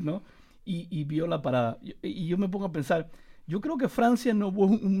Day, ¿no? Y vio la parada. Y yo me pongo a pensar, yo creo que Francia no es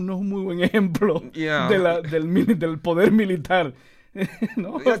un muy buen ejemplo del poder militar.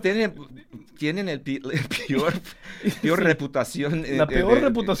 ¿No? Tienen el peor reputación. La peor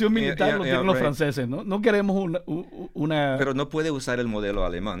reputación militar lo tienen los franceses, ¿no? No queremos una... Pero no puede usar el modelo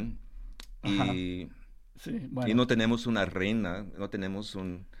alemán. Y no tenemos una reina, no tenemos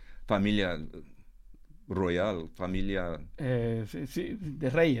una familia royal, familia... de reyes. Sí,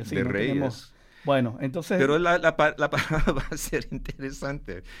 de no reyes. Tenemos... Bueno, entonces... Pero la parada va a ser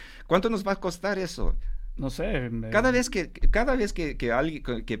interesante. ¿Cuánto nos va a costar eso? No sé. Cada vez que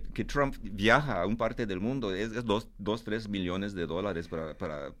Trump viaja a un parte del mundo es 2-3 millones de dólares para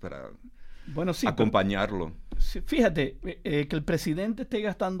acompañarlo. Fíjate, que el presidente esté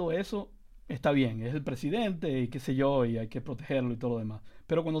gastando eso está bien. Es el presidente y qué sé yo, y hay que protegerlo y todo lo demás.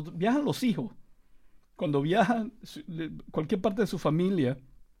 Pero cuando viajan los hijos, cuando viajan cualquier parte de su familia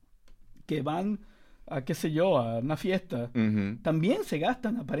que van a qué sé yo, a una fiesta, también se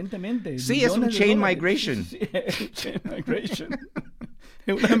gastan aparentemente. Sí, es un chain migration. Sí, chain migration.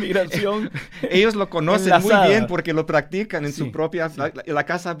 Es una migración. Ellos lo conocen enlazada. Muy bien porque lo practican en su propia... La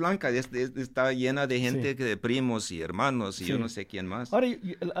Casa Blanca está llena de gente, de primos y hermanos y yo no sé quién más. Ahora,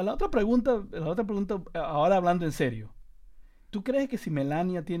 la otra pregunta, ahora hablando en serio. ¿Tú crees que si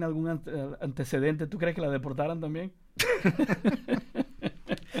Melania tiene algún antecedente, tú crees que la deportaran también?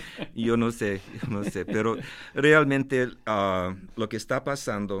 Yo no sé, pero realmente lo que está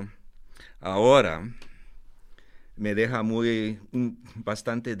pasando ahora me deja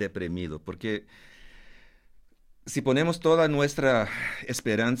bastante deprimido, porque si ponemos toda nuestra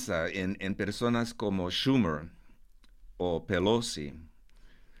esperanza en personas como Schumer o Pelosi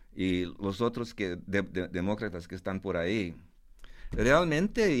y los otros demócratas que están por ahí,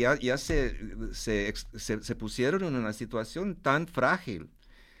 realmente ya se pusieron en una situación tan frágil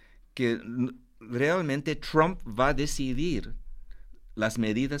que realmente Trump va a decidir las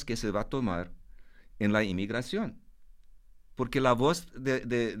medidas que se va a tomar en la inmigración. Porque la voz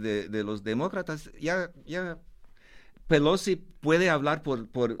de los demócratas ya Pelosi puede hablar por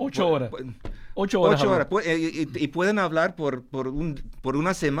 8 horas. 8 horas. Y pueden hablar por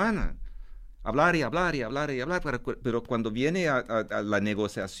una semana. Hablar, pero cuando viene a la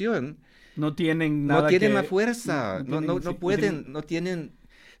negociación no tienen nada. No tienen la fuerza, no pueden.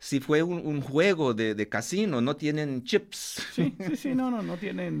 Si fue un juego de casino, no tienen chips. Sí, no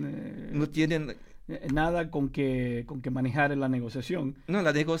tienen. No tienen nada con que manejar en la negociación. No,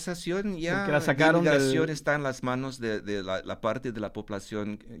 la negociación ya. Porque la sacaron. La negociación está en las manos de la parte de la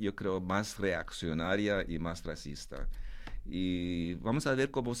población, yo creo, más reaccionaria y más racista. Y vamos a ver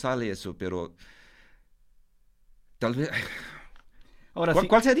cómo sale eso, pero tal vez... Ahora,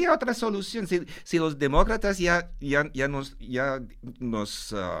 ¿Cuál sería otra solución? Si los demócratas ya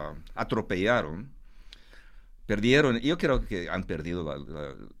nos atropellaron, perdieron, yo creo que han perdido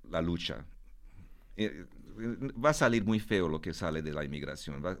la lucha. Va a salir muy feo lo que sale de la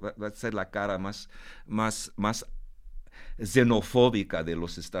inmigración. Va a ser la cara más xenofóbica de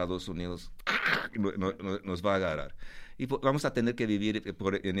los Estados Unidos. Nos va a agarrar. Y vamos a tener que vivir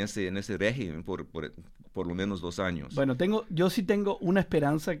en ese régimen por lo menos 2 años. Bueno, yo sí tengo una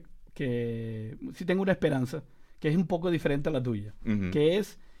esperanza que es un poco diferente a la tuya. Que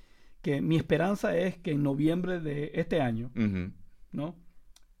es que mi esperanza es que en noviembre de este año, ¿no?,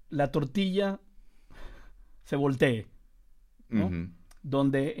 la tortilla se voltee, ¿no?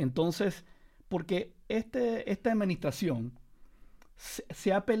 Donde entonces, porque esta administración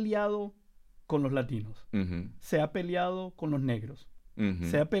se ha peleado con los latinos, se ha peleado con los negros,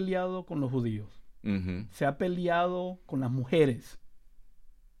 se ha peleado con los judíos, se ha peleado con las mujeres,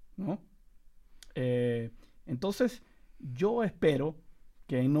 ¿no? Entonces, yo espero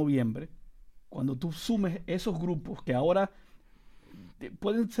que en noviembre, cuando tú sumes esos grupos que ahora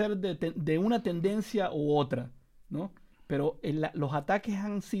pueden ser de una tendencia u otra, ¿no? Pero los ataques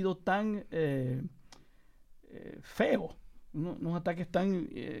han sido tan feos, unos ataques tan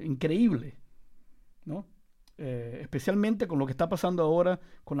increíbles, ¿no? especialmente con lo que está pasando ahora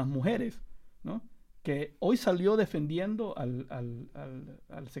con las mujeres, ¿no? Que hoy salió defendiendo al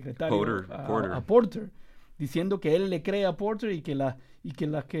secretario Porter. a Porter, diciendo que él le cree a Porter y que las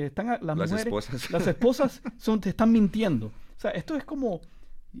que están las mujeres, esposas. las esposas te están mintiendo. O sea, esto es como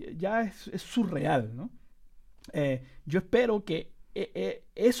ya es surreal, ¿no? Yo espero que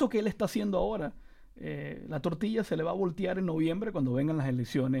eso que él está haciendo ahora, la tortilla se le va a voltear en noviembre cuando vengan las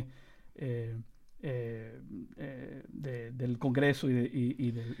elecciones del Congreso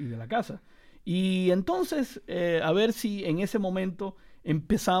y de la Casa. Y entonces, a ver si en ese momento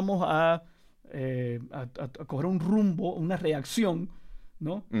empezamos a coger un rumbo, una reacción,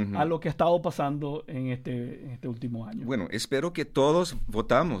 ¿no? Ujú. A lo que ha estado pasando en este último año. Bueno, espero que todos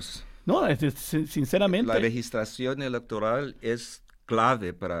votamos. No, sinceramente. La registración electoral es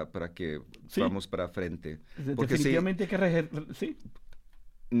clave para que Sí. vamos para frente. Porque definitivamente hay que sí.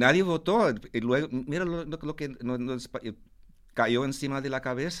 nadie votó. Y luego, mira lo que nos cayó encima de la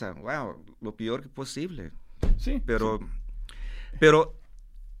cabeza. Wow, lo peor posible. Sí, Pero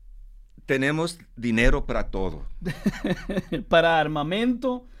tenemos dinero para todo. para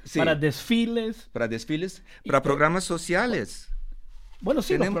armamento, Sí. para desfiles. Para desfiles, para programas sociales. Bueno,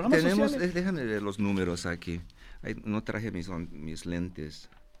 sí, los programas tenemos, sociales. déjame ver los números aquí. Ay, no traje mis lentes.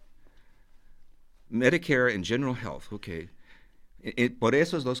 Medicare and General Health, ok. Por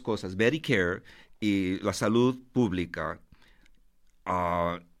esas dos cosas, Medicare y la salud pública,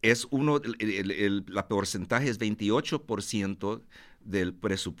 es la porcentaje es 28% del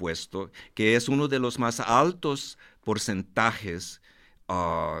presupuesto, que es uno de los más altos porcentajes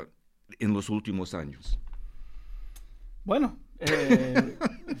en los últimos años. Bueno,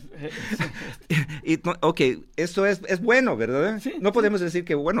 Ok, eso es bueno, ¿verdad? Sí, no podemos decir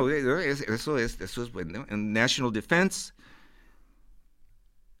que, bueno, eso es bueno. En National Defense,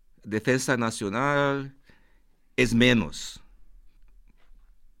 Defensa Nacional, es menos.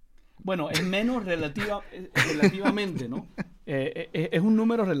 bueno, es menos relativamente, ¿no? Es un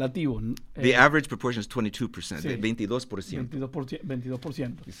número relativo. The average proportion is 22%, sí. 22%.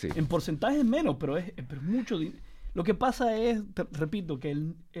 22%. Sí. En porcentaje es menos, pero es mucho dinero. Lo que pasa es, repito, que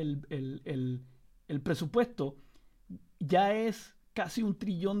el presupuesto ya es casi $1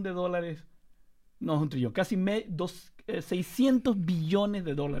 trillón. No es un trillón, casi 600 billones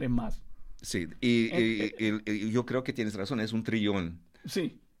de dólares más. Sí, y yo creo que tienes razón, es $1 trillón.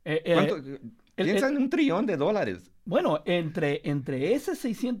 Sí. Piensa en $1 trillón. Bueno, entre ese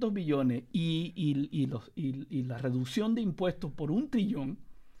 600 billones y la reducción de impuestos por $1 trillón,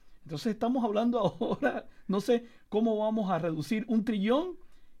 entonces estamos hablando ahora, no sé cómo vamos a reducir $1 trillón,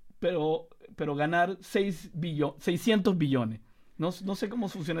 pero ganar 600 billones. No sé cómo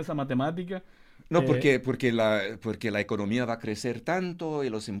funciona esa matemática. No, porque la economía va a crecer tanto y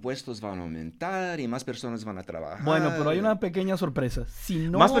los impuestos van a aumentar y más personas van a trabajar. Bueno, pero hay una pequeña sorpresa. Si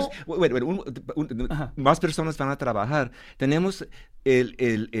no... más personas van a trabajar. Tenemos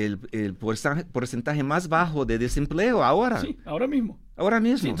el porcentaje más bajo de desempleo ahora. Sí, ahora mismo. Ahora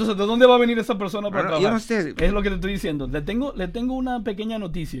mismo. Sí, entonces, ¿de dónde va a venir esa persona para trabajar? Yo no sé. Es lo que te estoy diciendo. Le tengo una pequeña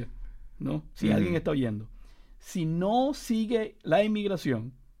noticia, ¿no? Si alguien está oyendo. Si no sigue la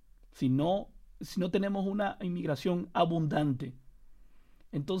inmigración, si no tenemos una inmigración abundante,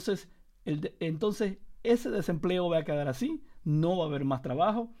 entonces ese desempleo va a quedar así, no va a haber más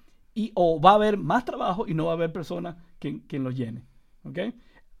trabajo, o va a haber más trabajo y no va a haber personas que los llene. ¿Okay?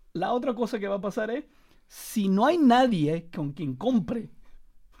 La otra cosa que va a pasar es, si no hay nadie con quien compre,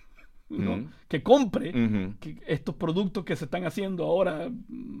 ¿no? Que compre estos productos que se están haciendo ahora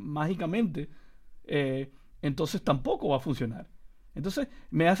mágicamente, entonces tampoco va a funcionar. Entonces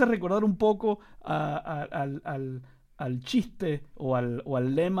me hace recordar un poco al chiste o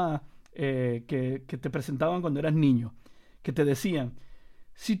al lema que te presentaban cuando eras niño, que te decían,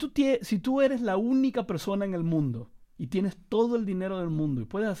 si tú eres la única persona en el mundo y tienes todo el dinero del mundo y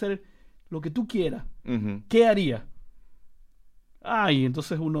puedes hacer lo que tú quieras, ¿qué harías? Y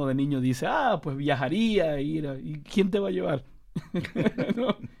entonces uno de niño dice, pues viajaría, ¿y quién te va a llevar?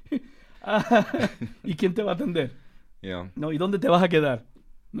 ¿No? ¿Y quién te va a atender? Yeah. ¿No? ¿Y dónde te vas a quedar?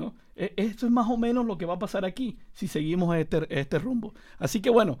 ¿No? Esto es más o menos lo que va a pasar aquí si seguimos este rumbo. Así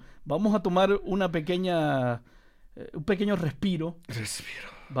que bueno, vamos a tomar un pequeño respiro.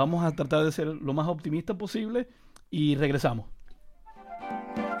 Vamos a tratar de ser lo más optimista posible y regresamos.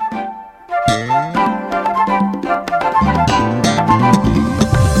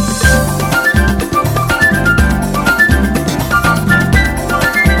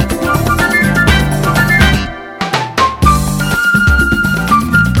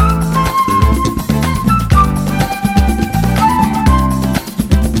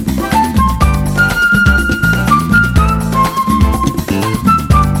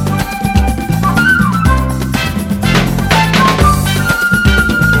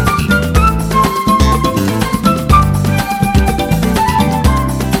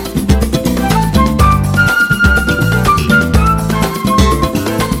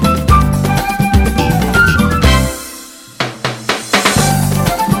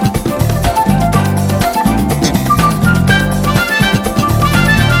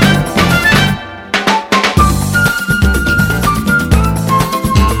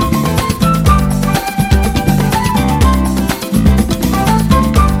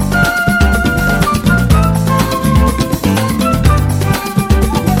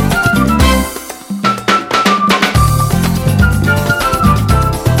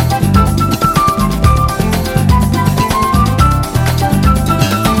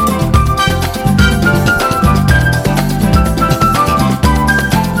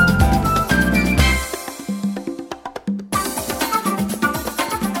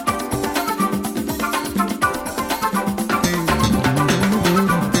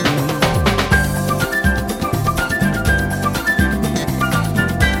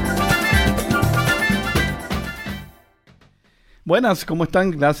 Buenas, ¿cómo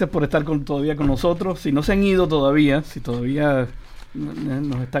están? Gracias por estar todavía con nosotros. Si no se han ido todavía, si todavía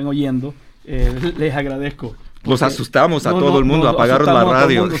nos están oyendo, les agradezco. Los asustamos a todo el mundo, apagaron la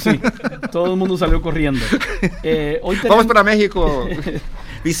radio. Todo el mundo salió corriendo. Vamos para México.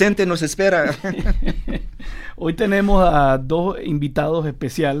 Vicente nos espera. Hoy tenemos a dos invitados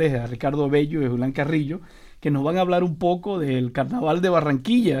especiales, a Ricardo Bello y Julián Carrillo, que nos van a hablar un poco del Carnaval de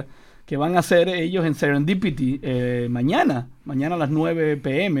Barranquilla, que van a hacer ellos en Serendipity mañana a las 9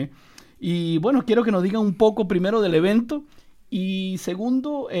 p.m. Y bueno, quiero que nos digan un poco primero del evento y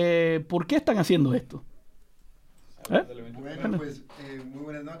segundo, ¿por qué están haciendo esto? Bueno, pues muy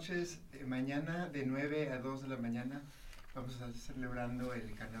buenas noches. Mañana de 9 a 2 de la mañana vamos a estar celebrando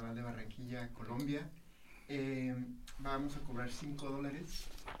el Carnaval de Barranquilla, Colombia. Vamos a cobrar $5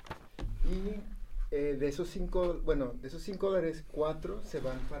 y de esos $5, $4 se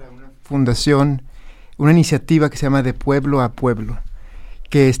van para una fundación, una iniciativa que se llama De Pueblo a Pueblo,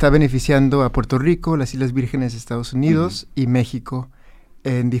 que está beneficiando a Puerto Rico, las Islas Vírgenes de Estados Unidos y México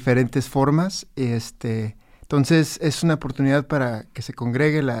en diferentes formas. Entonces es una oportunidad para que se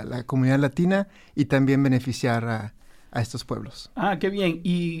congregue la comunidad latina y también beneficiar a estos pueblos. Ah, qué bien.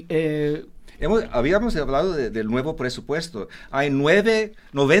 Y habíamos hablado del nuevo presupuesto. Hay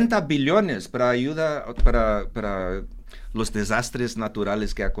 90 billones para ayuda para los desastres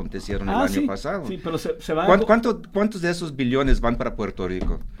naturales que acontecieron el año pasado. Sí, pero se van ¿Cuántos de esos billones van para Puerto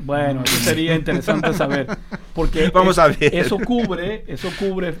Rico? Eso sería interesante saber. Porque vamos a ver. Eso cubre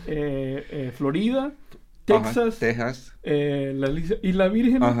Florida, Texas, la Isla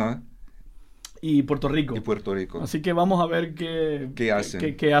Virgen. Ajá. Y Puerto Rico. Así que vamos a ver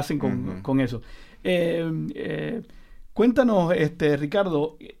qué hacen con eso. Cuéntanos,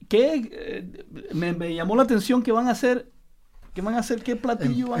 Ricardo, me llamó la atención que van a hacer. ¿Qué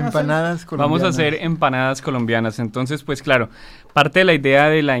platillo van a hacer? Empanadas colombianas. Vamos a hacer empanadas colombianas. Entonces, pues claro, parte de la idea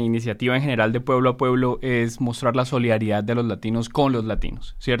de la iniciativa en general de Pueblo a Pueblo es mostrar la solidaridad de los latinos con los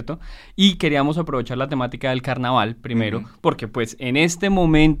latinos, ¿cierto? Y queríamos aprovechar la temática del carnaval primero, porque pues en este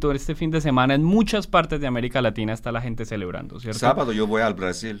momento, este fin de semana, en muchas partes de América Latina está la gente celebrando, ¿cierto? Sábado yo voy al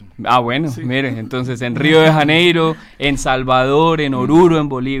Brasil. Ah, bueno, sí. Mire, entonces en Río de Janeiro, en Salvador, en Oruro, en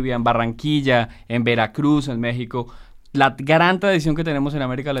Bolivia, en Barranquilla, en Veracruz, en México. La gran tradición que tenemos en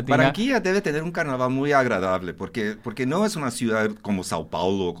América Latina. Barranquilla debe tener un carnaval muy agradable, porque no es una ciudad como Sao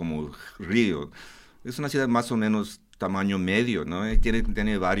Paulo o como Río. Es una ciudad más o menos tamaño medio, ¿no?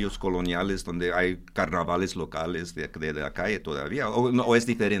 Tiene varios coloniales donde hay carnavales locales de la calle todavía, o es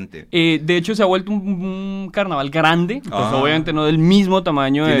diferente. De hecho, se ha vuelto un carnaval grande, pues obviamente no del mismo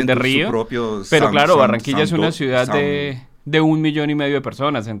tamaño de Río. Su propio pero claro, Barranquilla es una ciudad de 1,5 millones de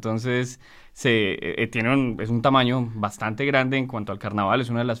personas, entonces es un tamaño bastante grande en cuanto al carnaval, es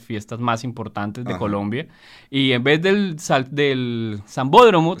una de las fiestas más importantes de Colombia, y en vez del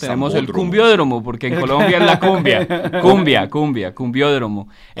zambódromo tenemos el cumbiódromo, porque en Colombia es la cumbiódromo.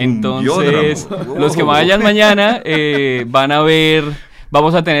 Entonces, los que vayan mañana van a ver.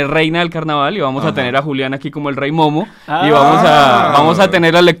 Vamos a tener reina del carnaval y vamos a tener a Julián aquí como el rey Momo. Y vamos a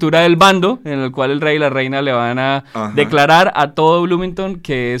tener la lectura del bando, en el cual el rey y la reina le van a declarar a todo Bloomington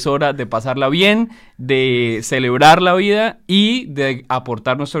que es hora de pasarla bien, de celebrar la vida y de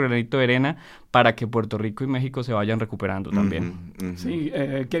aportar nuestro granito de arena para que Puerto Rico y México se vayan recuperando también. Sí,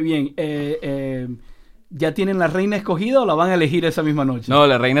 qué bien. ¿Ya tienen la reina escogida o la van a elegir esa misma noche? No,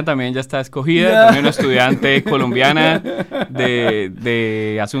 la reina también ya está escogida, también una estudiante colombiana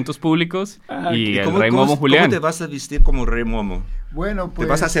de Asuntos Públicos y el rey Momo Julián. ¿Cómo te vas a vestir como rey Momo? Bueno, pues...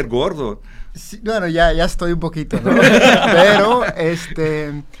 ¿Te vas a hacer gordo? Sí, bueno, ya estoy un poquito, ¿no? Pero,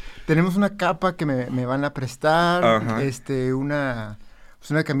 tenemos una capa que me van a prestar, una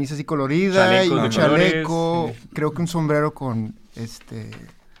camisa así colorida y un chaleco, creo que un sombrero con,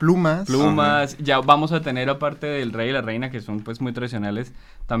 plumas. Ya vamos a tener, aparte del rey y la reina, que son pues muy tradicionales,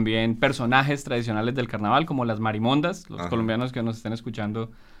 también personajes tradicionales del carnaval, como las marimondas. Los colombianos que nos estén escuchando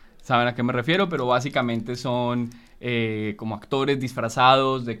saben a qué me refiero, pero básicamente son como actores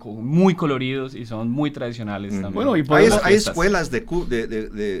disfrazados, muy coloridos, y son muy tradicionales también. Bueno, y hay escuelas de cumbia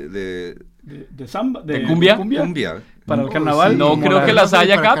para el carnaval. No creo que las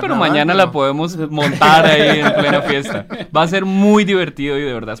haya acá, pero mañana la podemos montar ahí en plena fiesta. Va a ser muy divertido y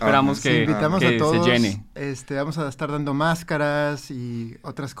de verdad esperamos que se llene. Vamos a estar dando máscaras y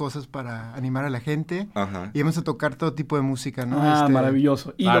otras cosas para animar a la gente. Y vamos a tocar todo tipo de música, ¿no?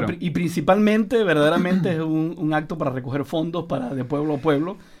 Maravilloso. Y principalmente, verdaderamente, es un acto para recoger fondos para De Pueblo a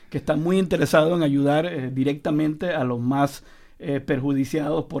Pueblo, que está muy interesado en ayudar directamente a los más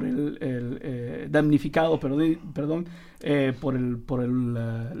perjudiciados por damnificados, por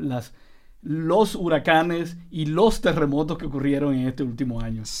las los huracanes y los terremotos que ocurrieron en este último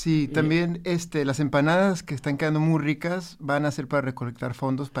año. Sí, también las empanadas que están quedando muy ricas van a ser para recolectar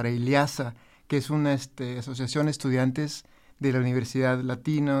fondos para ILIASA, que es una asociación de estudiantes de la Universidad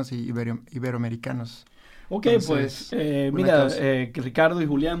Latinos y Iberoamericanos. Ok, entonces, pues mira, Ricardo y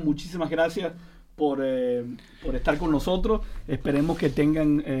Julián, muchísimas gracias por estar con nosotros. Esperemos que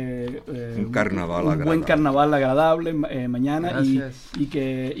tengan un buen carnaval agradable mañana y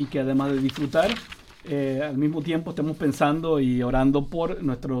que además de disfrutar, al mismo tiempo estemos pensando y orando por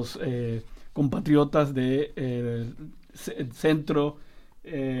nuestros compatriotas de Centro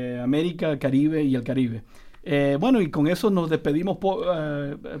América, Caribe y el Caribe. Bueno, y con eso nos despedimos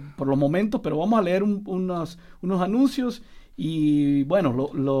por los momentos, pero vamos a leer unos anuncios y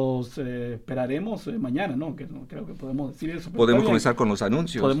bueno, los esperaremos mañana, ¿no? Que no creo que podemos decir eso. ¿Podemos comenzar con los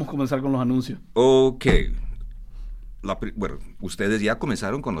anuncios? Podemos comenzar con los anuncios. Ok. Bueno, ustedes ya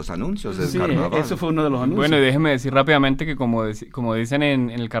comenzaron con los anuncios del carnaval. Eso fue uno de los anuncios. Bueno, y déjeme decir rápidamente que como dicen en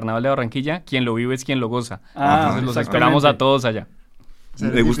el carnaval de Barranquilla, quien lo vive es quien lo goza. Entonces los esperamos a todos allá.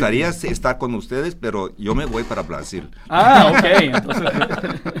 Me gustaría estar con ustedes, pero yo me voy para Brasil. Ok. Entonces...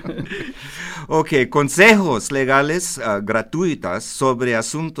 Ok, consejos legales gratuitas sobre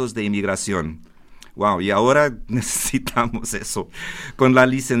asuntos de inmigración. Wow, y ahora necesitamos eso. Con la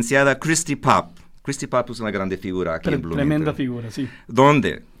licenciada Christy Pop. Christy Pop es una grande figura aquí en Bloomington. Tremenda figura, sí.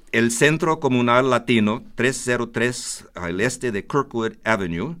 Donde el Centro Comunal Latino 303 al este de Kirkwood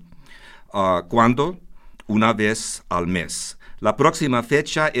Avenue, cuando una vez al mes. La próxima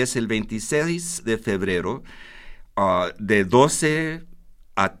fecha es el 26 de febrero, de 12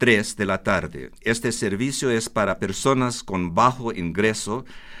 a 3 de la tarde. Este servicio es para personas con bajo ingreso,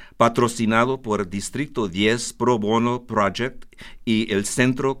 patrocinado por Distrito 10 Pro Bono Project y el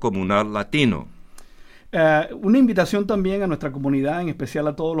Centro Comunal Latino. Una invitación también a nuestra comunidad, en especial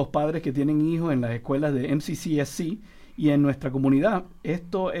a todos los padres que tienen hijos en las escuelas de MCCSC y en nuestra comunidad.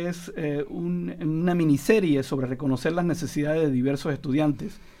 Esto es una miniserie sobre reconocer las necesidades de diversos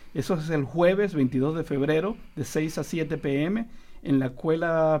estudiantes. Eso es el jueves 22 de febrero de 6 a 7 p.m. en la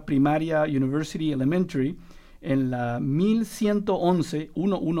escuela primaria University Elementary en la 1111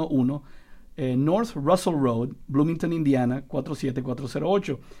 North Russell Road, Bloomington, Indiana,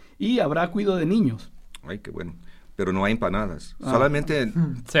 47408. Y habrá cuidado de niños. Ay, qué bueno. Pero no hay empanadas. Solamente...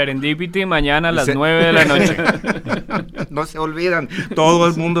 Serendipity mañana a las 9 de la noche. No se olvidan. Todo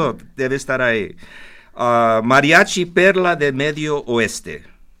el mundo debe estar ahí. Mariachi Perla de Medio Oeste.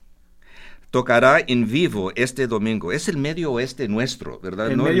 Tocará en vivo este domingo. Es el Medio Oeste nuestro,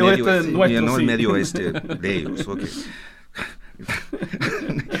 ¿verdad? El Medio Oeste nuestro, no sí. El Medio Oeste de ellos. Okay.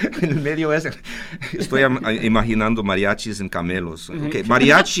 El Medio Oeste. Estoy imaginando mariachis en camelos. Okay.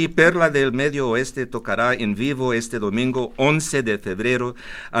 Mariachi Perla del Medio Oeste tocará en vivo este domingo 11 de febrero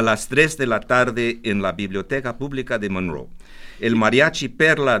a las 3 de la tarde en la Biblioteca Pública de Monroe. El Mariachi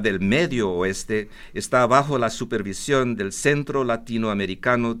Perla del Medio Oeste está bajo la supervisión del Centro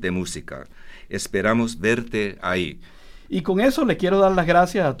Latinoamericano de Música. Esperamos verte ahí. Y con eso le quiero dar las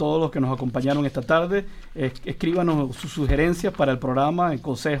gracias a todos los que nos acompañaron esta tarde. Escríbanos sus sugerencias para el programa,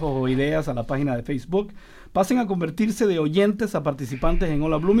 consejos o ideas a la página de Facebook. Pasen a convertirse de oyentes a participantes en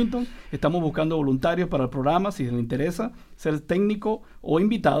Hola Bloomington. Estamos buscando voluntarios para el programa. Si les interesa ser técnico o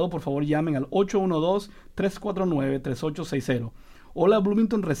invitado, por favor llamen al 812-349-3860. Hola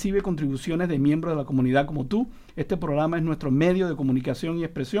Bloomington recibe contribuciones de miembros de la comunidad como tú. Este programa es nuestro medio de comunicación y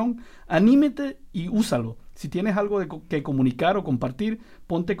expresión. Anímete y úsalo. Si tienes algo que comunicar o compartir,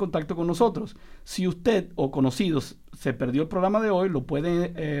 ponte en contacto con nosotros. Si usted o conocidos se perdió el programa de hoy, lo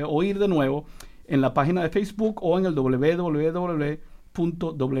puede oír de nuevo en la página de Facebook o en el www.wfhb.org.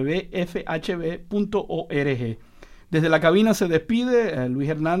 Desde la cabina se despide Luis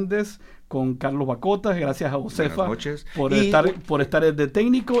Hernández con Carlos Bacotas. Gracias a Josefa por estar de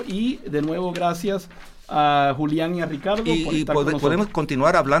técnico y de nuevo gracias a Julián y a Ricardo por estar con nosotros. Podemos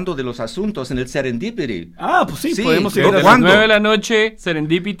continuar hablando de los asuntos en el Serendipity. Pues sí, podemos ir. A las 9 de la noche,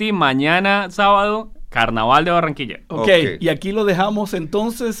 Serendipity, mañana sábado, Carnaval de Barranquilla. Okay. Y aquí lo dejamos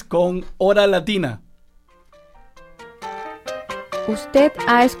entonces con Hora Latina. Usted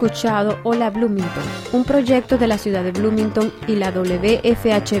ha escuchado Hola Bloomington, un proyecto de la ciudad de Bloomington y la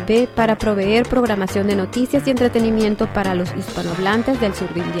WFHB para proveer programación de noticias y entretenimiento para los hispanohablantes del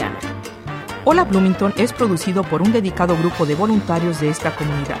sur de Indiana. Hola Bloomington es producido por un dedicado grupo de voluntarios de esta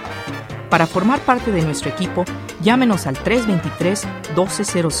comunidad. Para formar parte de nuestro equipo, llámenos al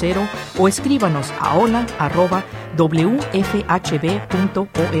 323-1200 o escríbanos a hola@wfhb.org.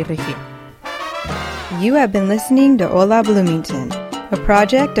 You have been listening to Hola Bloomington. a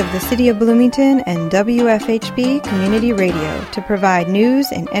project of the City of Bloomington and WFHB Community Radio to provide news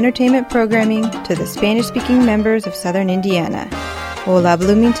and entertainment programming to the Spanish-speaking members of Southern Indiana. Hola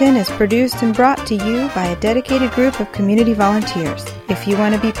Bloomington is produced and brought to you by a dedicated group of community volunteers. If you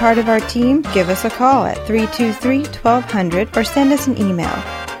want to be part of our team, give us a call at 323-1200 or send us an email,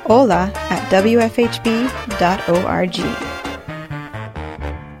 hola@wfhb.org.